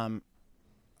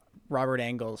 Robert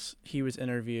Engels, he was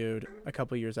interviewed a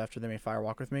couple years after they made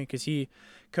Firewalk with Me because he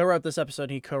co-wrote this episode.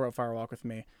 And he co-wrote Firewalk with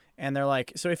Me, and they're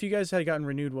like, "So if you guys had gotten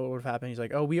renewed, what would have happened?" He's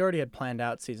like, "Oh, we already had planned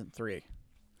out season 3."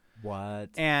 What?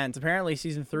 And apparently,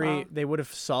 season 3 Wow. they would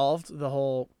have solved the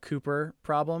whole Cooper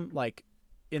problem like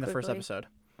in the first Quickly. episode.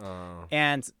 Oh.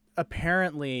 And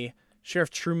apparently,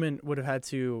 Sheriff Truman would have had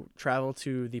to travel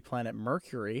to the planet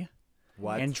Mercury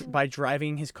What? and by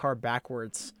driving his car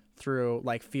backwards through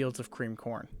like fields of cream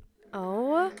corn.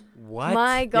 Oh What?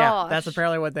 my gosh! Yeah, that's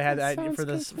apparently what they had That for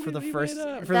sounds the completely first made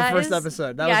up. That is-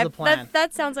 episode. That yeah, was the plan.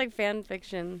 That sounds like fan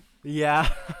fiction, Yeah.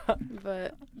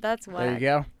 but that's whack. There you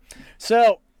go.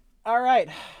 So, all right.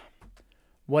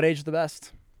 What age the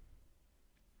best?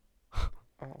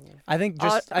 I think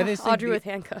just I think Audrey with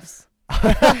handcuffs.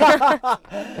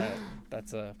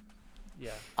 That's a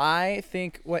I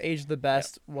think what age the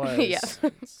best was.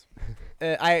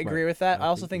 Yeah. I agree with that. I I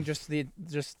also think think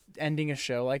just ending a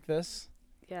show like this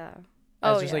Yeah.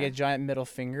 as just like a giant middle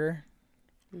finger.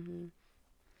 Mm-hmm.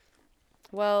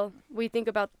 Well, we think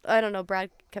about I don't know. Brad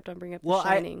kept on bringing up Well, The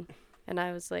Shining, and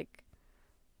I was like,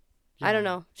 I don't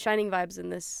know, Shining vibes in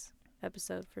this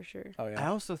episode for sure. Oh I yeah.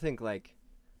 also think like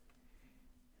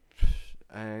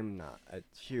I'm not a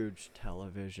huge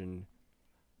television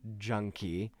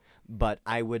junkie, but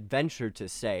I would venture to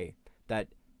say that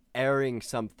airing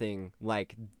something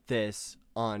like this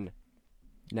on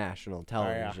national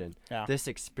television, Yeah. this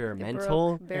It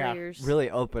experimental broke barriers. really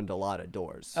opened a lot of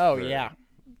doors. Oh for yeah.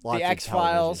 lots of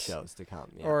X-Files television shows to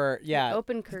come. Yeah. Or yeah.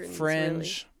 Open curtains.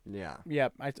 Fringe. yeah.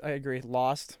 Yep, I agree.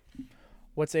 Lost.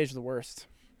 What's age the worst?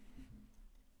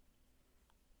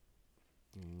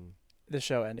 The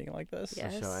show ending like this. Yeah.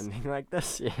 A show Yes. ending like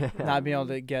this. Yeah. Not being able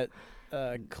to get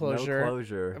closure No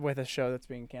closure. with a show that's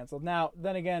being canceled. Now,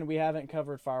 then again, we haven't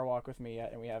covered Firewalk with Me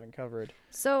yet, and we haven't covered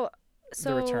So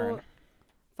The Return.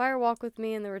 Fire Walk with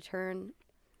Me and The Return.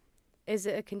 Is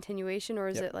it a continuation or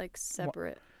is Yep. it like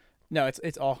separate? No, it's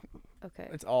all Okay.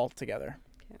 together.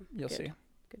 Okay. You'll good. see.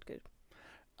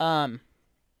 Good.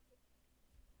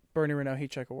 Bernie Renault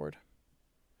Heat Check Award.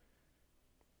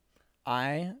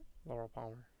 Laurel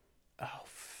Palmer.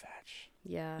 Fetch.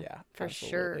 Yeah. Yeah, For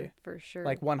absolutely. sure.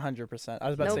 Like 100%. I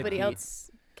was about to say nobody Pete. else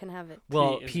can have it.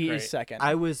 Well, Pete is Pete great. is second.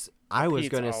 I was Pete's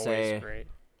gonna always say great.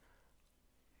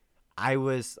 I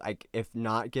was like, if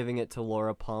not giving it to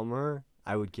Laura Palmer,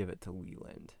 I would give it to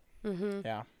Leland. Mm-hmm.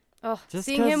 Yeah. Oh, Just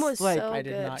seeing him 'cause, was like, so I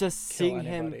did good. not Just kill seeing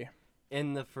him anybody.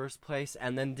 in the first place,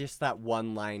 and then just that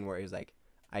one line where he's like,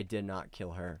 "I did not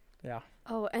kill her." Yeah.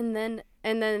 Oh, and then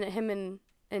him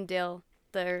and Dale,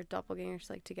 their doppelgangers,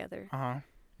 like together, Uh-huh.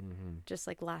 Mm-hmm. just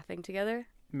like laughing together.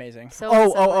 Amazing. So Oh,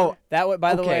 unsettling. That would,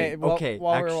 by the Okay, way, okay,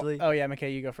 while actually- oh yeah,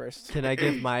 McKay, you go first. Can I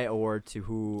give my award to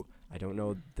who I don't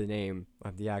know the name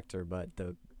of the actor, but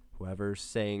whoever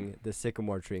sang the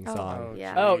Sycamore Tree Oh, song,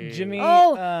 yeah. Oh, geez. Jimmy.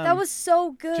 Oh, that was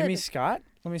so good. Jimmy Scott.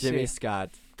 Let me Jimmy see.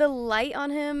 Scott. The light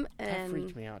on him That and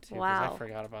freaked me out too. 'Cause wow. I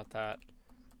forgot about that.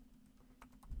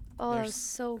 oh, it There's- was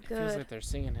so It feels good. like they're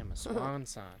singing him a swan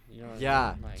song. You know what Yeah,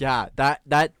 I mean? Like, yeah.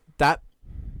 That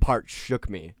part shook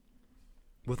me,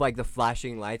 with like the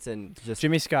flashing lights and just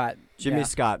Jimmy Scott. Jimmy yeah.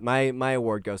 Scott. My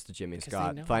award goes to Jimmy 'cause they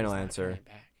Scott. know Final he's not answer. coming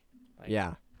back. Like,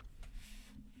 Yeah.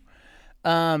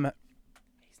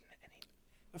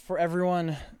 For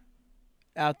everyone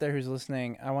out there who's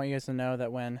listening, I want you guys to know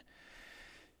that when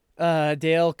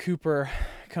Dale Cooper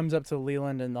comes up to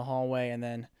Leland in the hallway and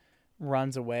then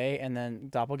runs away, and then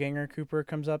Doppelganger Cooper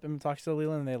comes up and talks to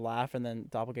Leland, and they laugh, and then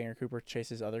Doppelganger Cooper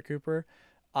chases other Cooper.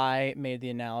 I made the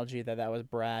analogy that was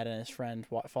Brad and his friend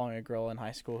following a girl in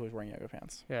high school who was wearing yoga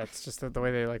pants. Yeah, it's just the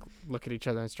way they like look at each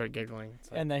other and start giggling. It's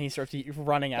like, And then he starts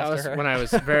running that after was her. when I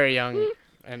was very young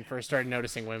and first started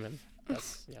noticing women.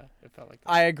 That's it felt like that.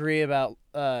 I agree about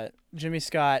Jimmy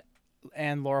Scott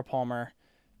and Laura Palmer,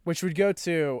 which would go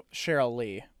to Cheryl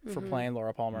Lee for playing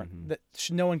Laura Palmer. That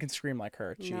no one can scream like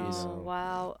her. Jeez. No,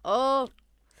 wow. Oh,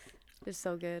 it's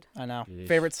so good. I know. Yeesh.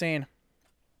 Favorite scene?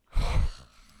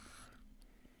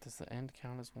 Does the end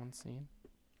count as one scene?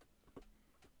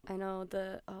 I know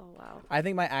oh wow. I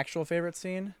think my actual favorite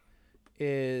scene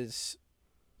is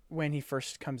when he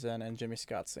first comes in and Jimmy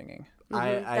Scott's singing.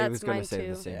 I That's was gonna mine say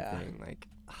too. the same Yeah. thing. Like,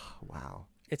 oh, wow.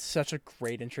 It's such a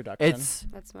great introduction. It's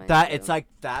That's mine that too. it's like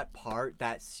that part,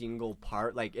 that single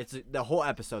part. Like it's the whole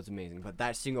episode's amazing, but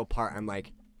that single part, I'm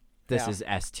like, this Yeah. is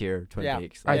S tier Twin Yeah.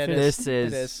 Peaks. I Like, think this It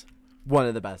is is. one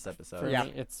of the best For episodes. Yeah.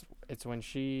 me, it's when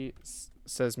she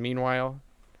says "meanwhile,"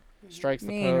 strikes the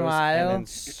Meanwhile.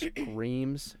 pose, and then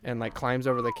screams and like climbs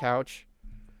over the couch,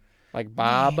 like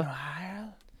Bob.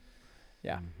 Meanwhile.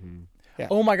 Yeah. Mhm. Yeah.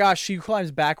 Oh my gosh, she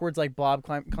climbs backwards like Bob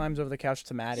climbs over the couch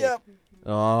to Maddie. Yep.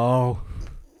 Oh.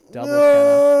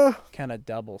 Doubles kind of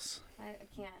doubles. I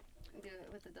can't do it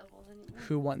with the doubles anymore.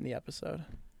 Who won the episode?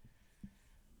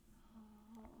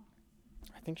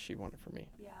 I think she won it for me.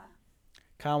 Yeah.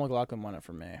 Kyle McLaughlin won it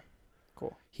for me.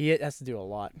 Cool. He has to do a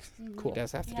lot. Cool. He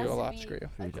does have to He do has a to lot. be- Screw you.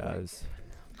 He does.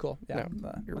 Cool. Yeah.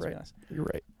 No, you're must be right. nice. You're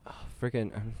right. Oh,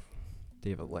 freaking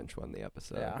David Lynch won the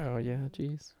episode. Yeah. Oh yeah,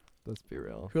 jeez. Let's be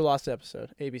real. Who lost the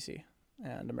episode? ABC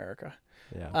and America.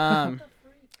 Yeah.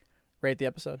 Rate the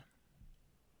episode.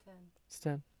 It's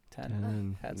 10. 10.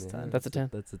 10. That's Yeah, 10. That's a 10.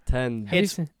 That's a 10. Have you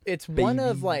It's seen- it's one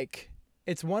of Baby.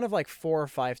 like 4 or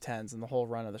 5 10s in the whole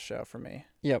run of the show for me.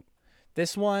 Yep.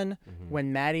 This one, Mhm.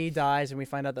 when Maddie dies and we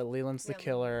find out that Leland's the Yeah.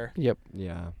 killer. Yep.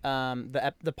 Yeah.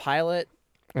 The pilot,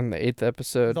 And the 8th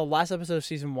episode. the last episode of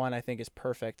season 1, I think is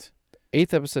perfect.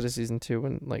 8th episode of season 2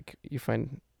 when like you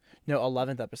find. No,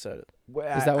 11th episode. Is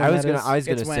that what I was that gonna is? I was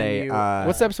It's gonna when say you-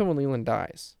 What's the episode when Leland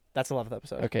dies? That's 11th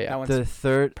episode. Okay, that yeah. one's the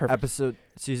third Perfect. episode,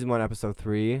 season 1, episode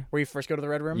 3. where you first go to the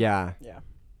red room. Yeah. Yeah.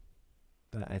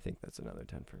 I think that's another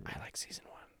 10 for me. I like season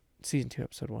 1. Season 2,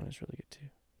 episode 1 is really good too.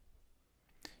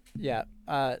 Yeah.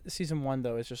 Season 1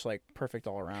 though is just like perfect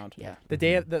all around. Yeah. The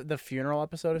day of the funeral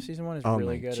episode of season 1 is Oh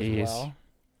really my good jeez. as well.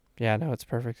 Yeah, no, it's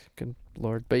perfect. Good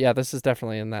lord. But yeah, this is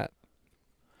definitely in that.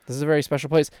 This is a very special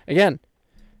place. Again,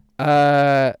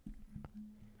 I've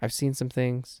seen some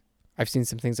things. I've seen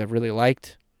some things I've really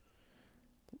liked.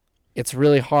 It's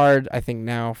really hard, I think,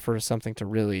 now for something to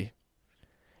really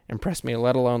impress me,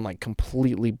 let alone like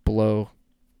completely blow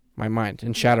my mind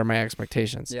and shatter my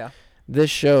expectations. Yeah. This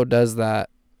show does that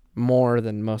more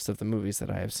than most of the movies that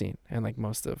I have seen and like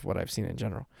most of what I've seen in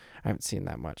general. I haven't seen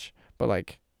that much, but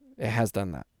like it has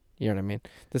done that. You know what I mean?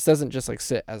 This doesn't just like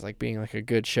sit as like being like a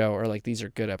good show or like these are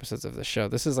good episodes of the show.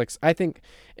 This is like, I think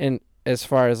as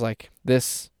far as like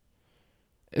this,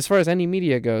 as far as any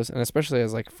media goes, and especially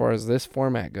as like far as this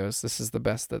format goes, this is the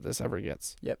best that this ever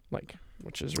gets. Yep. Like,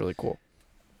 which is really cool.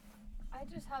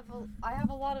 I have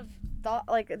a lot of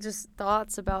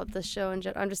thoughts about the show and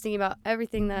I'm just thinking about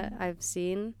everything that I've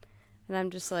seen, and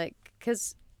I'm just like,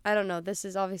 cause I don't know, this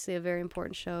is obviously a very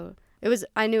important show.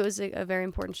 I knew it was a very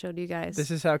important show to you guys.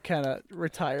 This is how Kenna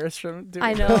retires from doing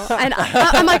I know, and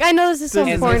I'm like, I know this is so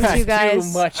This important to you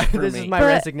guys. Too much for This me. is my But-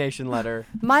 resignation letter.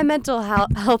 My mental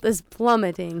health is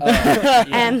plummeting.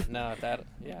 And- no, that,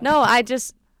 yeah. No,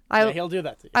 Yeah, he'll do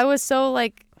that to you. I was so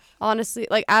like, honestly,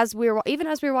 like as we were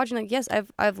watching, like, yes,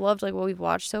 I've loved like what we've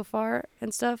watched so far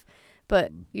and stuff,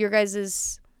 but your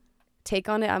guys' take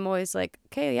on it, I'm always like,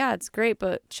 okay, yeah, it's great,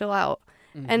 but chill out.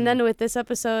 Mm-hmm. And then with this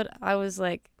episode, I was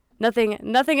like, nothing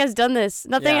has done this.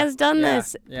 Nothing Yeah, has done yeah,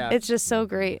 this. yeah. It's just so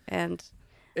great, and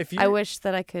If you, I wish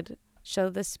that I could show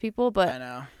this to people, I but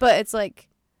know. it's like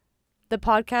the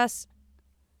podcast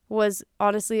was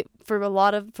honestly for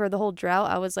the whole drought,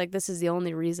 I was like, this is the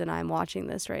only reason I'm watching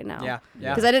this right now. Yeah. Yeah.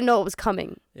 Because I didn't know it was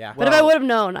coming. Yeah. But if I Well- would have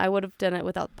known, I would have done it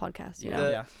without the podcast. You know?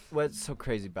 Yeah. What's so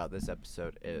crazy about this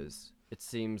episode is it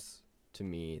seems to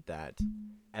me that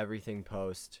everything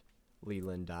post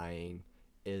Leland dying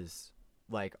is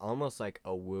like almost like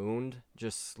a wound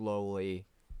just slowly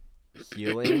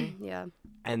healing, Yeah.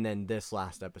 and then this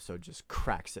last episode just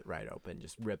cracks it right open,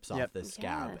 just rips off Yep. the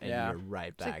scab, and Yeah. you're right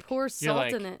It's like back. pour You're salt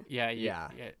like, in it. Yeah, Yeah.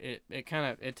 It kind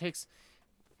of it takes,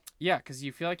 yeah, because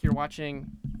you feel like you're watching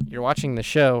the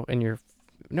show and you're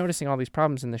noticing all these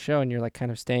problems in the show and you're like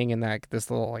kind of staying in this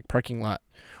little like parking lot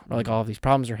where like all of these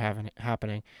problems are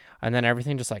happening, and then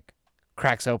everything just like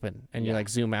cracks open and you Yeah. like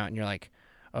zoom out and you're like,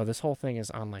 oh, this whole thing is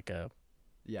on like a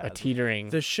Yeah. a teetering.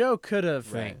 The show could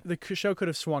have Right. show could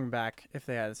have swung back if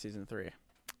they had a season 3.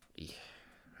 Yeah.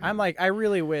 I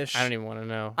really wish. I don't even want to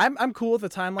know. I'm cool with the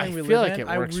timeline I we feel live like in.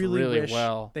 it works I really really wish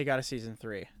well. they got a season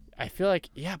 3. I feel like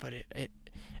but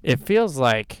it feels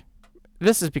like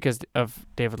this is because of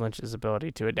David Lynch's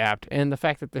ability to adapt and the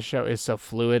fact that the show is so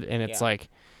fluid and it's Yeah. like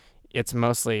it's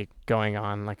mostly going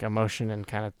on like emotion and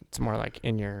kind of it's more like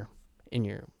in your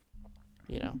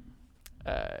you know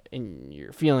in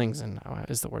your feelings and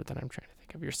is the word that I'm trying to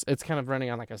think of. It's kind of running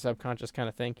on like a subconscious kind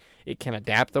of thing. It can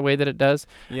adapt the way that it does,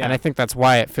 and I think that's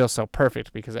why it feels so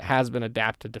perfect because it has been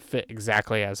adapted to fit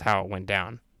exactly as how it went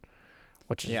down,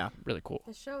 which is really cool.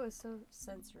 The show is so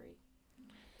sensory.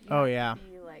 You Oh, have to yeah.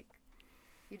 be, like,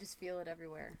 you just feel it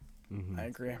everywhere. Mhm. I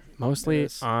agree. Mostly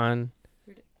is. on.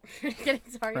 Getting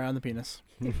sorry. Around the penis.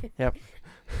 Yep.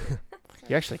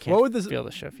 You actually can't What would this? feel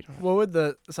the show if you don't. What would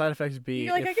the side effects be?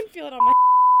 You're like, if, I can feel it on my.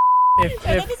 if,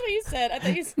 I if thought that's what you said. I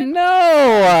thought you said. feel it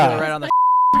No. right on the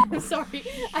I'm sorry.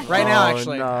 right now Oh,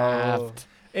 actually. no.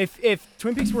 If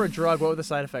Twin Peaks were a drug, what would the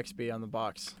side effects be on the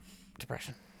box?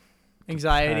 Depression.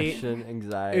 Anxiety, Depression,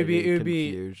 anxiety, it would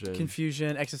be confusion,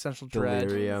 confusion, existential dread.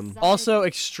 delirium, Also,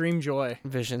 extreme joy.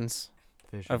 Visions.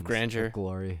 visions grandeur.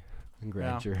 glory, and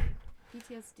grandeur.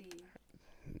 PTSD.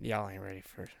 Y'all ain't ready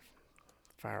for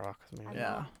Firewalk with me. I man. Yeah.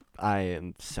 know. I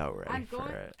am so ready I'm for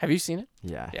going- it. Have you seen it?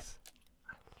 Yes.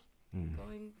 Mm.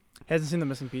 Going. Hasn't seen the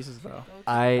missing pieces though. go to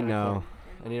I the know. bathroom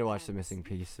I in need to my watch the pants. missing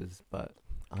pieces, but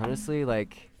honestly,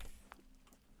 like,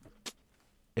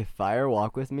 if Fire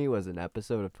Walk with Me was an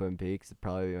episode of Twin Peaks, it'd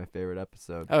probably be my favorite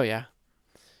episode. Oh yeah.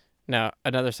 Now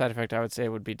another side effect I would say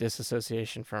would be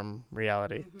disassociation from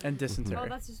reality. And Oh, dysentery.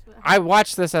 that's just. What I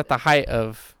watched this at the height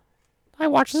of. I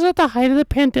watched this at the height of the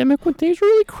pandemic when things were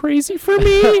really crazy for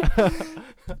me.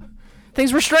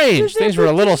 Things were strange. Things were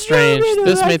a little strange.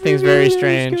 This made things very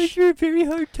strange. a very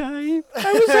hard time.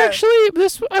 I was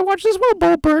actually I watched this while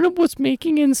Bo Burnham was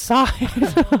making Inside.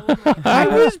 I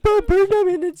was Bo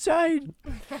Burnham inside.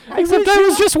 Except I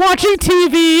was just watching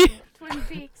TV. Twin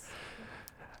Peaks.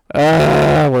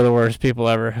 We're the worst people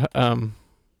ever.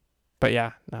 But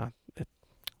yeah, no, it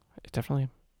definitely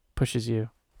pushes you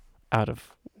out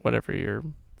of whatever you're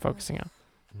focusing on.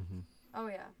 Oh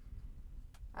yeah.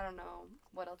 I don't know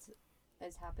what else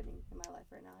is happening in my life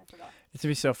right now. I forgot. It's gonna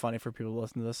be so funny for people to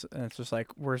listen to this, and it's just like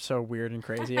we're so weird and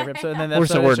crazy every episode. And then the We're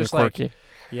so episode weird is and just like, quirky.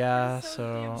 yeah. We're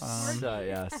so So, damn So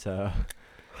yeah, so.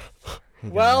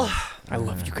 well, I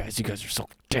love you guys. You guys are so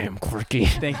damn quirky.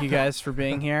 thank you guys for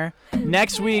being here.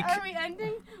 Next week, Are we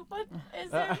ending? What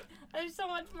is there? There's so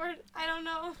much more. I don't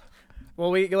know.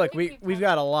 well, we've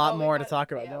got a lot Oh, we more to gotta-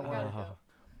 talk about. yeah, Don't we worry. gotta go.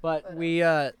 But we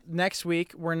next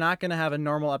week we're not gonna have a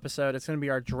normal episode. It's gonna be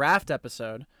our draft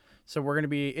episode. So we're gonna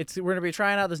be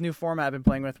trying out this new format I've been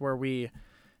playing with, where we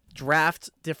draft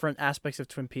different aspects of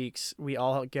Twin Peaks. We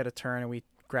all get a turn and we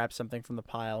grab something from the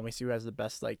pile and we see who has the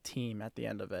best like team at the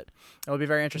end of it. It'll be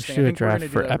very We interesting. should I do a think we're draft gonna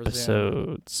for do that over Zoom.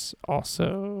 episodes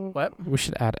also. What? We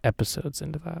should add episodes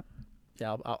into that.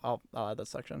 Yeah, I'll add that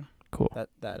section. Cool.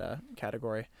 That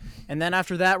category. And then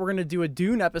after that, we're gonna do a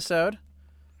Dune episode,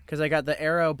 because I got the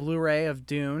Arrow Blu-ray of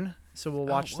Dune, so we'll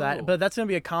watch that. whoa. But that's gonna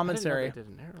be a commentary. They did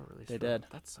an Arrow release. They did.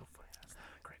 That's so funny. That's not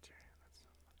a criteria.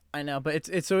 I know,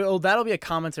 but that'll be a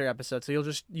commentary episode. So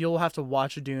you'll have to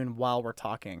watch Dune while we're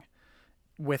talking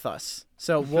with us.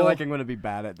 So I feel like I'm gonna be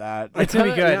bad at that. it's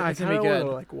gonna be good. Yeah, It's gonna be good.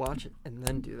 like watch it and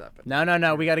then do that. But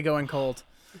No, we got to go in cold.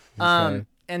 Okay.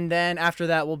 And then after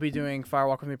that, we'll be doing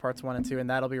Firewalk with Me parts 1 and 2, and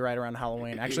that'll be right around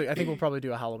Halloween. Actually, I think we'll probably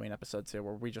do a Halloween episode too,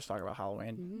 where we just talk about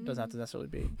Halloween. Doesn't have to necessarily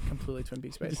be completely Twin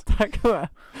Peaks based. Talk about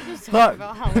Just talk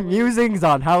about Halloween. musings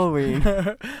on Halloween.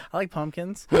 I like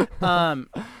pumpkins.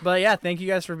 But yeah, thank you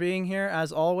guys for being here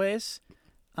as always.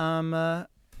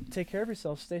 Take care of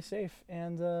yourself, stay safe,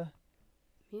 and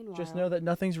Meanwhile, just know that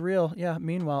nothing's real. Yeah.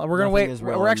 Meanwhile, we're gonna Nothing wait. is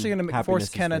real We're actually and gonna happiness force is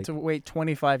Kenna fake. to wait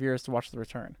 25 years to watch The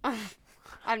Return.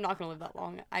 I'm not gonna live that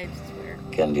long. I swear.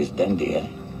 Candy's dandy, eh?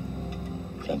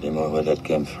 Plenty more where that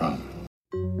came from.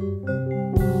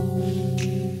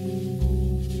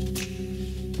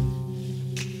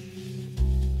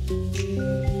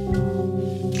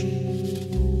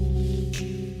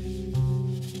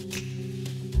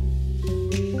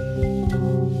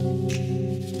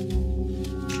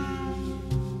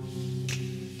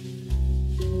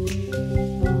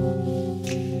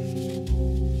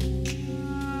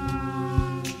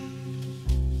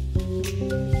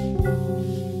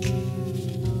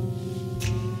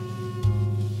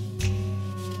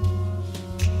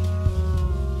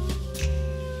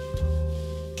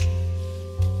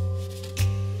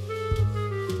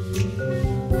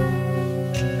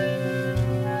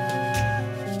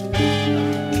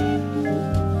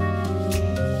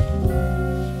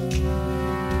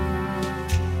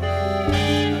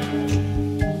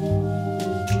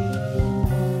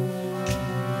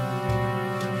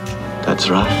 That's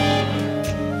right.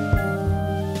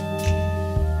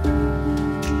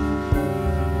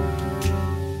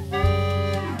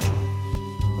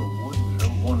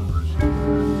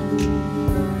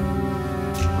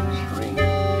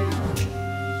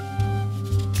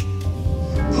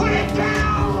 Put it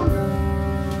down!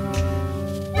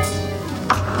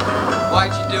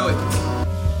 Why'd you do it?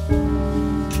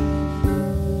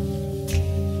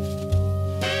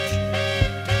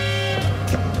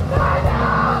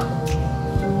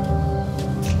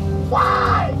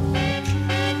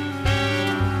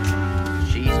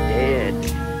 She's dead,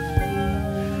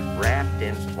 wrapped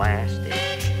in plastic.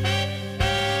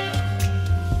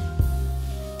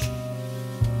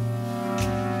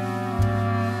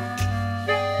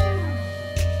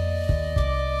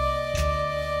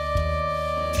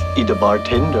 He's a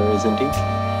bartender, isn't he?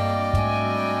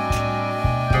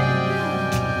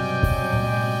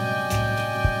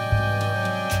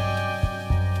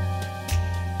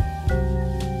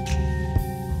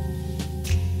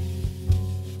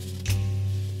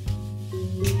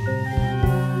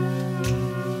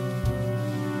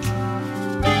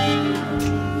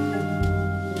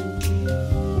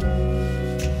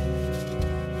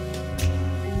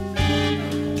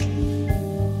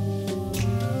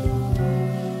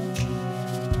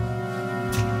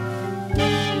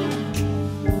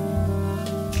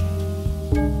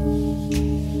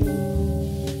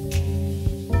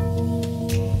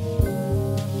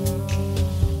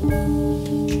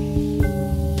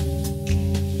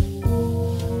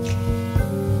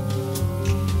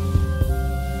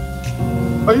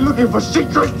 Are you looking for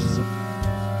secrets?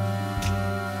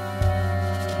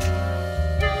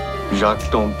 Jacques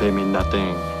don't pay me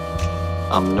nothing.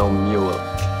 I'm no mule.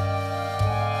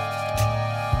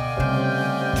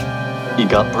 He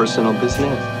got personal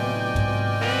business.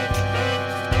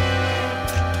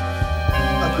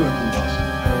 I grew up in Boston.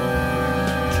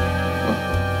 Well,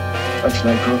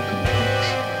 actually, I grew up in the Bronx.